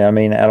recommend it. I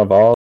mean, out of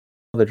all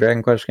the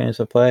Dragon Quest games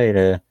I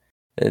played,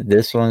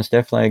 this one's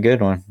definitely a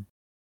good one.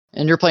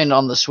 And you're playing it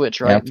on the Switch,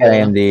 Yeah, right? I'm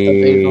playing The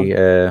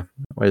updated one?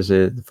 what is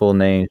it? The full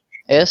name?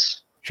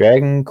 S?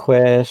 Dragon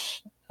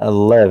Quest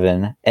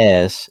 11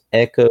 S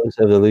Echoes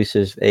of the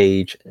Elusive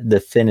Age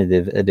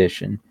Definitive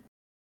Edition.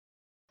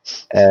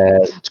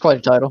 It's quite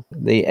a title.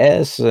 The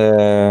S,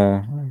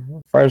 as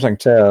far as I can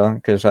tell,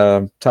 because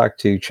I talked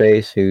to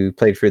Chase, who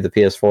played through the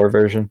PS4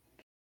 version,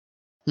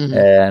 Mhm.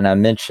 and I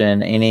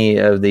mentioned any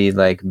of the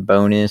like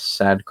bonus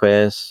side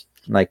quests.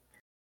 Like,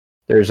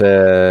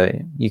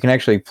 you can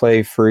actually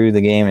play through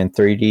the game in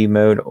 3D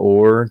mode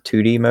or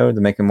 2D mode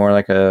to make it more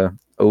like a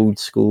old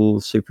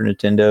school Super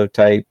Nintendo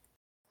type.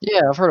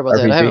 Yeah, I've heard about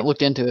that. I RPG. haven't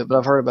looked into it, but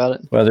I've heard about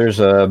it. Well, there's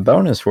a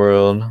bonus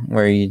world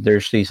where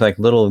there's these like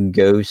little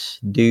ghost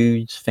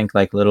dudes. Think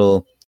like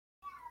little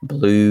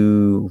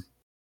blue,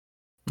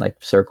 like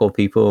circle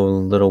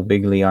people, little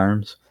wiggly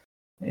arms,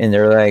 and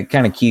they're like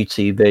kind of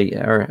cutesy. But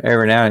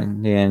every now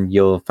and then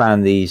you'll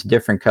find these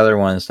different color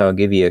ones that'll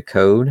give you a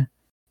code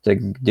to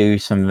do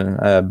some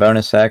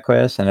bonus side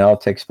quests, and it all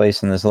takes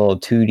place in this little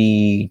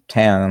 2D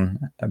town.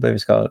 I believe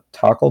it's called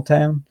Tockle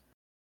Town,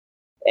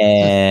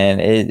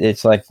 and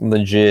it's like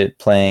legit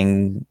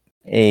playing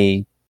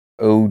a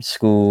old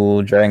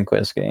school Dragon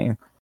Quest game.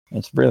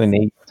 It's really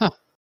neat.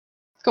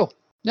 Cool.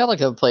 Yeah, I'd like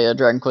to play a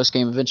Dragon Quest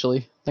game eventually.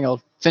 I think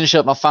I'll finish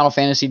up my Final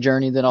Fantasy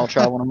journey, then I'll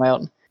try when I'm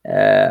out.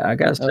 I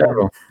got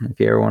several. If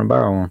you ever want to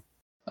borrow one,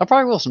 I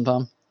probably will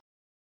sometime.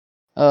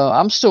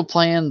 I'm still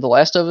playing The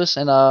Last of Us,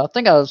 and I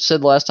think I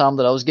said last time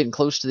that I was getting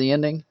close to the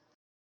ending.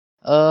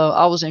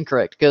 I was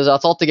incorrect because I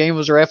thought the game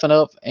was wrapping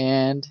up,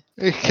 and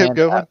It kept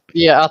going.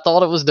 I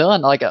thought it was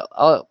done. Like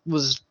I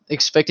was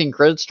expecting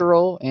credits to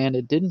roll, and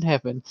it didn't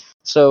happen.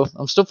 So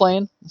I'm still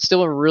playing,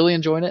 still really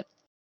enjoying it.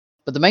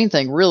 But the main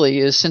thing really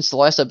is since the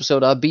last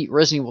episode, I beat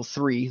Resident Evil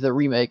 3, the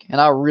remake,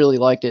 and I really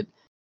liked it.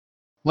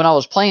 When I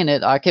was playing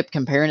it, I kept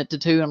comparing it to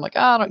 2. I'm like,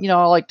 I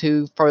like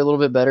 2 probably a little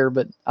bit better.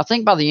 But I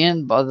think by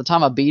the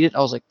time I beat it,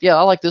 I was like, yeah,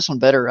 I like this one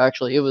better.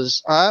 Actually, it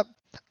was. I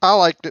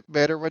liked it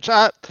better, which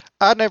I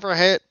never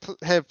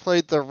have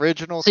played the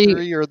original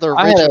 3 or the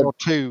I had original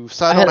 2,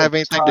 so I don't have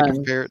anything to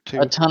compare it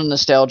to. A ton of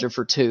nostalgia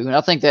for 2, and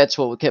I think that's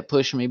what kept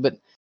pushing me. But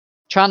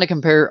trying to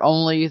compare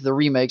only the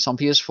remakes on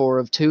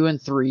PS4 of 2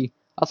 and 3,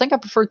 I think I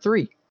prefer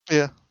 3.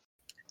 Yeah.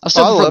 I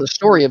still prefer the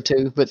story of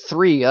 2, but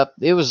 3,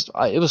 it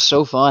was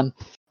so fun.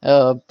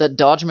 That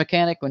dodge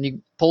mechanic, when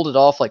you pulled it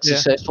off like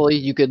successfully,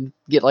 you could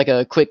get like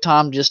a quick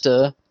time just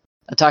to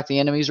attack the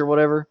enemies or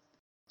whatever.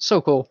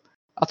 So cool.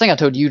 I think I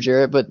told you,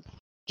 Jarrett, but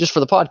just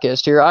for the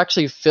podcast here, I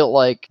actually felt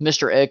like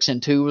Mr. X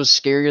in 2 was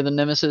scarier than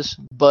Nemesis.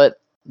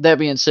 But that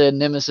being said,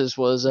 Nemesis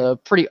was a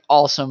pretty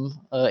awesome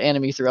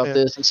enemy throughout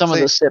this, and some of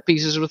the set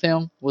pieces with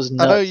him was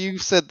nuts. I know you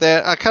said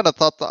that. I kind of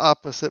thought the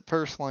opposite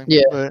personally.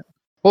 Yeah. But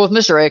well, with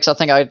Mr. X, I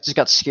think I just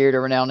got scared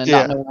every now and then,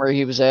 not knowing where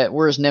he was at.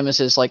 Whereas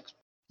Nemesis, like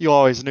you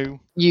always knew.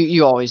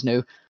 You always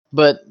knew.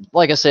 But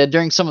like I said,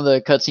 during some of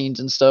the cutscenes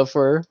and stuff,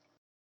 where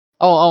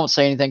I won't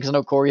say anything because I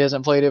know Corey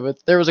hasn't played it, but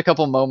there was a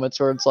couple moments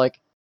where it's like,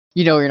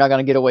 you're not going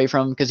to get away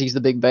from him because he's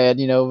the big bad,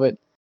 but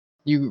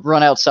you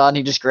run outside and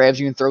he just grabs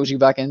you and throws you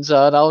back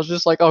inside. I was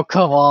just like, oh,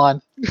 come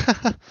on.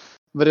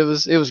 But it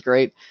was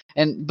great.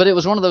 But it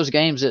was one of those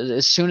games that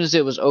as soon as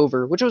it was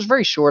over, which was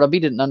very short, I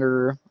beat it in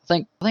under, I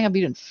think I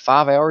beat it in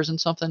 5 hours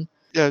and something.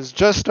 Yeah, it was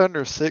just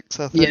under 6,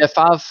 I think. Yeah,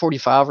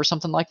 5:45 or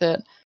something like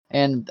that.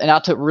 And I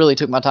really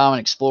took my time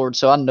and explored,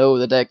 so I know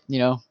that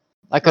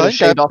I could have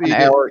shaved off an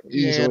hour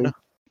easily.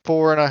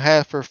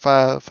 4.5 or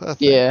 5. I think.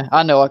 Yeah,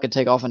 I know I could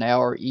take off an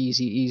hour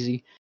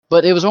easy.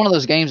 But it was one of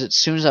those games that as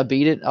soon as I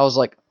beat it, I was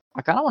like,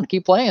 I kind of want to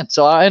keep playing.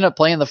 So I ended up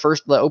playing the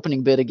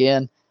opening bit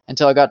again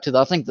until I got to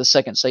I think the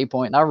second save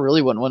point, and I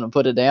really wouldn't want to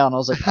put it down. I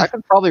was like, I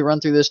could probably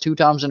run through this 2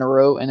 times in a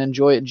row and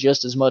enjoy it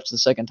just as much the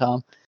second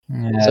time.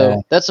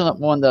 So that's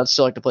one that I'd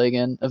still like to play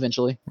again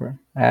eventually.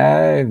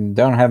 I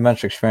don't have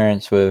much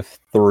experience with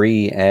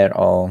 3 at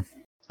all.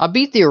 I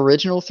beat the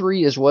original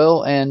 3 as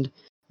well, and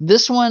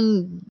this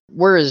one,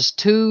 whereas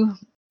 2,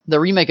 the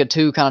remake of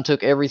 2 kind of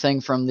took everything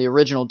from the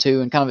original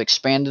 2 and kind of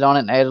expanded on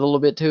it and added a little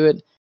bit to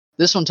it.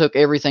 This one took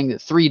everything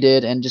that 3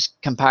 did and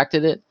just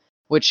compacted it,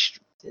 which,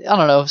 I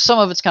don't know, some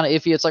of it's kind of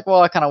iffy. It's like,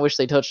 well, I kind of wish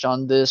they touched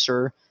on this,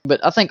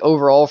 but I think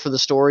overall for the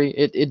story,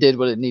 it did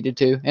what it needed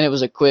to, and it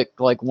was a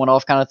quick, like,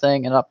 one-off kind of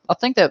thing, and I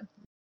think that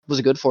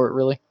was good for it,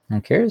 really.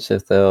 I'm curious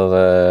if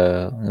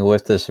they'll,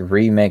 with this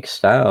remake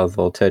style,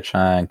 they'll touch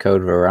on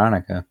Code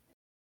Veronica.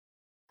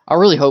 I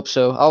really hope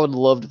so. I would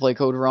love to play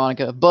Code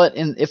Veronica, but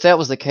if that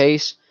was the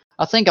case,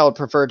 I think I would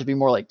prefer it to be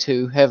more like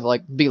 2, have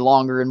like be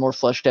longer and more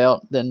fleshed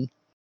out than.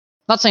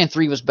 Not saying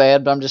 3 was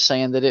bad, but I'm just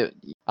saying that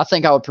I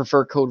think I would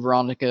prefer Code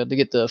Veronica to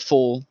get the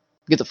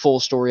full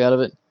story out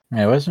of it.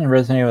 Yeah, wasn't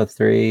Resident Evil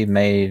 3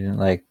 made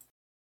like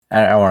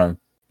I don't want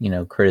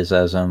to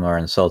criticize them or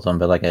insult them,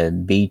 but like a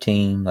B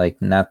team,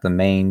 like not the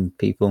main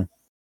people.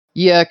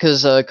 Yeah,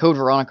 because Code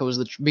Veronica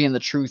was being the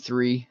true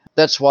 3.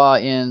 That's why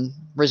in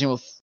Resident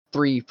Evil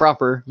 3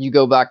 proper, you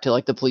go back to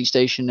like the police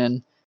station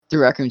and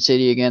through Raccoon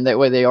City again. That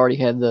way they already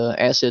had the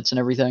assets and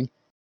everything.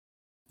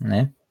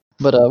 Yeah.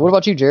 But what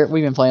about you, Jarrett? What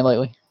have you been playing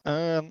lately?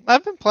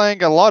 I've been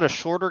playing a lot of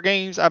shorter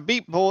games. I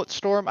beat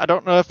Bulletstorm. I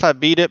don't know if I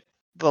beat it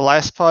the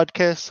last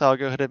podcast, so I'll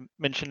go ahead and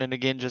mention it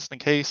again just in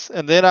case.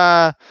 And then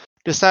I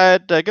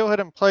decided to go ahead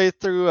and play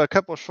through a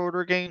couple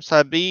shorter games.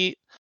 I beat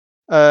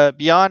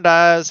Beyond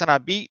Eyes, and I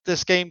beat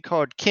this game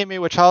called Kimmy,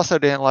 which I also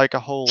didn't like a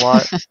whole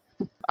lot.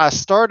 I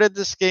started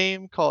this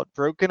game called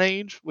Broken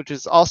Age, which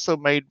is also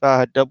made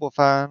by Double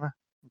Fine,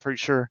 I'm pretty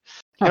sure.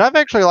 And I've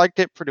actually liked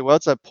it pretty well.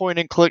 It's a point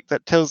and click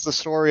that tells the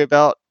story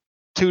about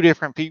 2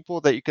 different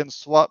people that you can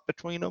swap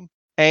between them.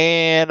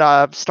 And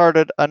I've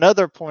started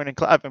another point and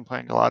click. I've been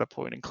playing a lot of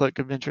point and click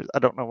adventures. I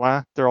don't know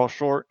why. They're all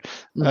short.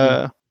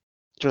 I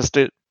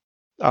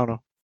don't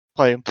know.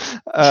 Play them.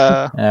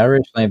 I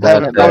recently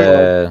bought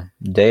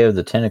Day of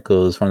the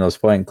Tentacles, one of those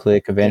point and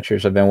click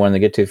adventures I've been wanting to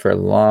get to for a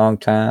long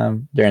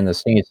time during the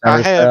summer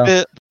I have sale.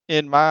 it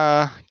in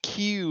my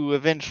queue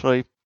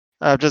eventually.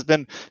 I've just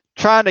been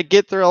trying to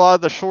get through a lot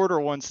of the shorter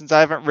ones since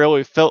I haven't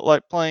really felt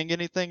like playing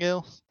anything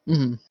else.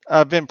 Mm-hmm.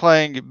 I've been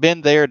playing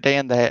Been There,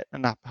 Dan That,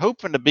 and I'm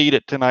hoping to beat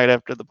it tonight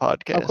after the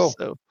podcast.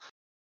 Oh,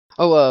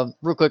 cool.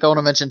 Real quick, I want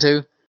to mention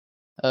too,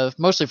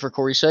 mostly for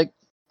Corey's sake.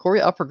 Corey,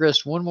 I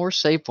progressed one more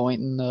save point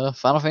in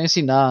Final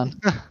Fantasy IX.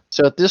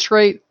 So at this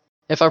rate,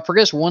 if I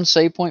progress one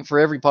save point for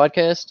every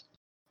podcast,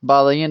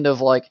 by the end of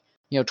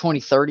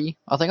 2030,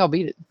 I think I'll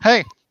beat it.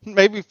 Hey,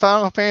 maybe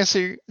Final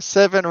Fantasy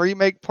VII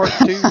Remake Part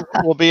 2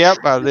 will be out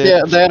by then.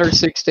 Yeah, that or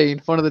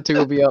 16. One of the two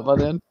will be out by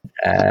then.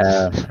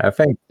 I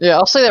think. Yeah,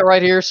 I'll say that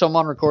right here, so I'm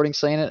on recording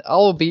saying it. I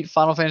will beat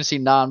Final Fantasy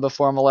IX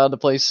before I'm allowed to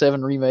play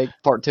 7 Remake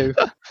Part 2.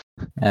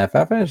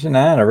 Final Fantasy IX,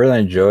 I really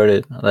enjoyed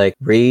it. Like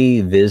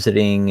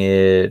revisiting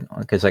it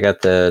because I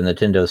got the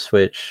Nintendo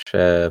Switch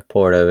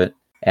port of it,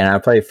 and I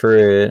played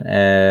through it.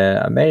 And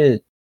I made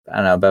it, I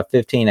don't know, about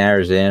 15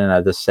 hours in, and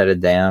I just set it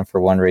down for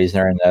one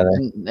reason or another,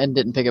 and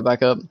didn't pick it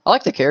back up. I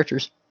like the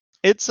characters.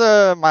 It's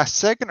my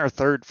second or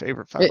third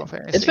favorite Final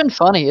Fantasy. It's been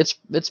funny. It's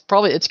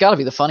got to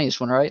be the funniest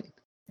one, right?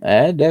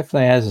 It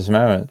definitely has its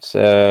moments.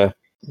 Yeah.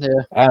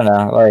 I don't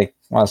know, like.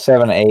 Well,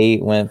 7,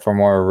 8 went for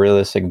more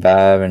realistic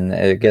vibe, and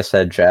I guess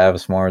that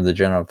drives more of the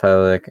general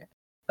public.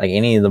 Like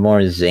any of the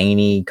more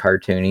zany,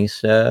 cartoony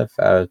stuff,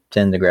 I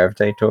tend to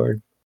gravitate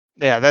toward.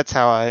 Yeah, that's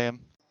how I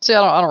am. See,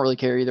 I don't really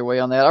care either way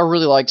on that. I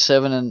really liked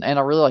 7, and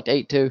I really liked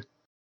 8 too.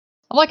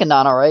 I'm liking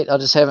 9 alright. I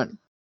just haven't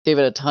gave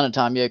it a ton of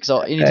time yet,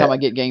 because anytime I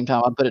get game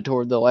time, I put it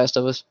toward The Last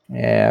of Us.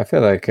 Yeah, I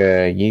feel like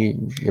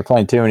you're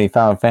playing too many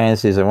Final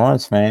Fantasies at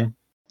once, man.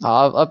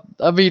 I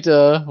beat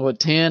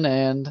 10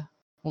 and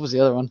what was the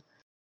other one?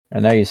 I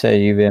know you said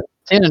you've been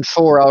 10 and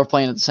 4. I was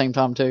playing at the same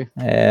time too.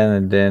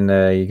 And then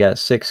you got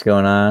 6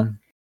 going on.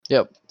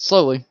 Yep,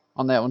 slowly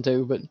on that one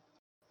too. But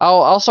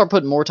I'll start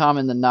putting more time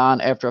in the 9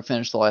 after I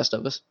finish The Last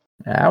of Us.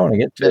 I want to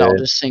get to then it. I'll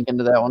just sink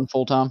into that one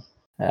full time.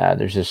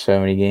 There's just so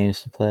many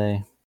games to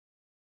play.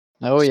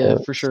 Oh yeah,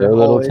 for sure. So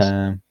little Always.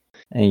 time,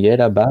 and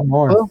yet I buy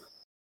more. Well,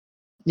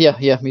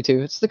 yeah, me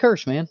too. It's the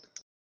curse, man.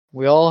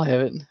 We all have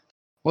it.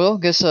 Well,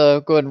 guess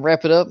go ahead and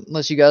wrap it up.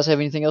 Unless you guys have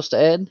anything else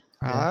to add.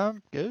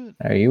 I'm good.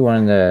 Are you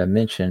wanting to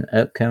mention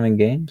upcoming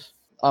games?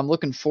 I'm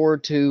looking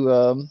forward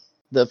to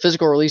the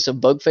physical release of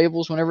Bug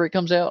Fables whenever it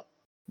comes out.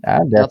 I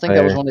think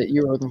that was one that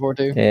you were looking forward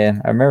to. Yeah,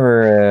 I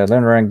remember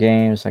Lone Run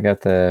Games. I got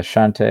the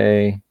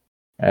Shantae,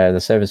 the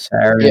Seven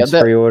Sirens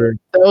pre-ordered.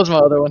 That was my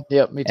other one.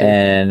 Yep, me too.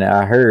 And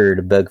I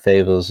heard Bug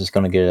Fables is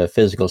going to get a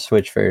physical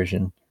Switch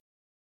version.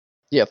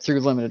 Yep, through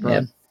Limited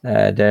Run.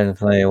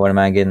 Definitely. What am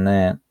I getting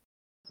that?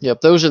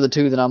 Yep, those are the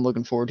two that I'm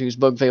looking forward to: is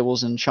Bug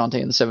Fables and Shantae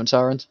and the Seven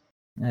Sirens.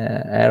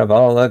 Out of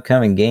all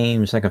upcoming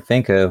games I can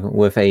think of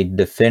with a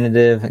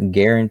definitive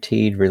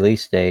guaranteed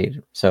release date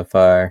so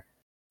far,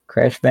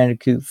 Crash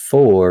Bandicoot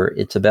 4,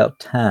 It's About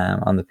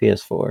Time on the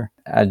PS4.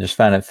 I just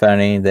find it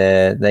funny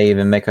that they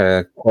even make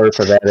a quirk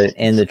about it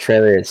in the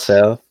trailer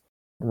itself.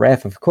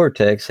 Wrath of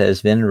Cortex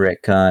has been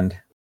retconned.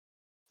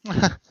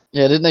 Yeah,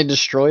 didn't they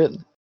destroy it?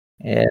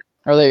 Yeah.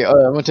 Or they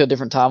went to a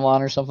different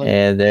timeline or something?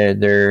 Yeah,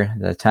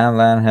 the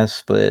timeline has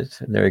split.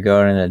 They're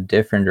going in a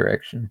different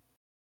direction.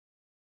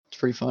 It's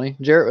pretty funny.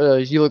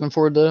 Jarrett, you looking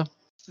forward to?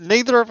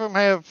 Neither of them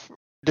have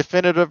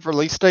definitive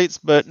release dates,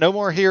 but No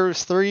More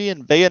Heroes 3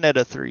 and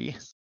Bayonetta 3.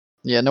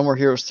 Yeah, No More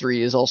Heroes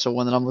 3 is also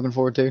one that I'm looking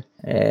forward to.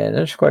 Yeah,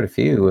 there's quite a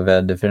few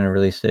without definitive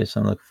release dates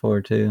I'm looking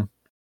forward to.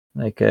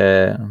 Like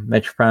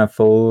Metro Prime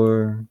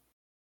 4,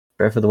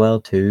 Breath of the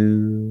Wild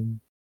 2,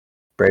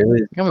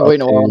 Bravely. I'm gonna be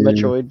waiting a while on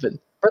Metroid, but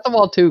Breath of the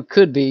Wild 2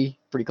 could be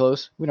pretty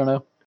close. We don't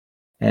know.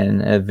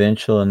 and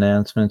eventual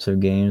announcements of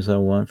games I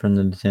want from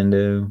the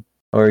Nintendo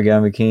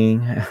Origami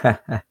King.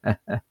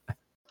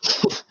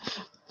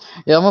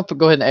 Yeah, I'm gonna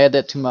go ahead and add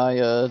that to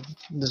my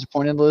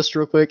disappointed list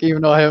real quick,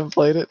 even though I haven't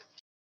played it.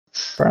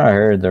 Probably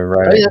heard the Oh,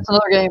 right. yeah, that's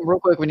another game. Real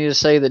quick, we need to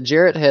say that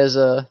Jarrett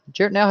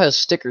now has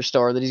Sticker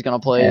Star that he's gonna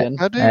play Yeah. in.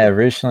 I do. I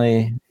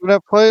originally When I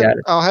play it, got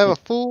it. I'll have a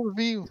full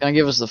review. Gonna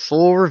give us the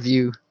full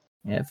review.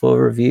 Full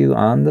review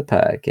on the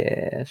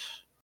podcast.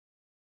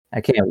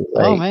 I can't wait.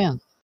 Oh man,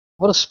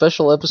 what a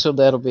special episode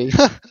that'll be!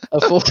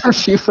 A full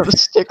review of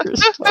Sticker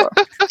Star.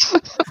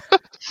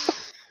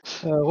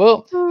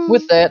 Well,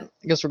 with that,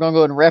 I guess we're going to go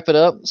ahead and wrap it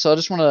up. So I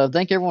just want to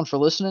thank everyone for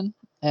listening.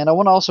 And I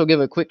want to also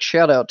give a quick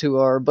shout out to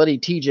our buddy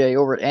TJ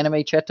over at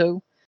Anime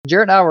Chateau.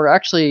 Jarrett and I were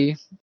actually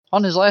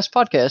on his last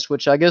podcast,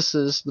 which I guess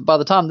is by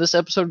the time this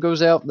episode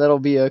goes out, that'll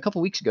be a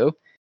couple weeks ago. And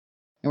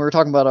we were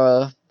talking about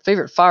our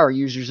favorite fire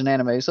users in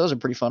anime. So that was a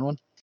pretty fun one.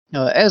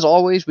 As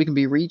always, we can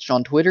be reached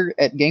on Twitter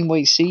at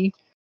GamewayC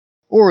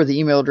or the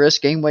email address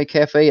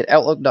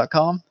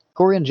gamewaycafe@outlook.com.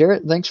 Corey and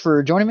Jarrett, thanks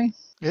for joining me.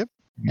 Yep.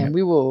 And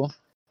we will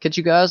catch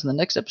you guys in the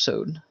next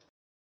episode.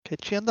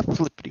 Catch you on the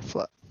flippity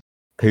flop.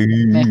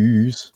 Peace.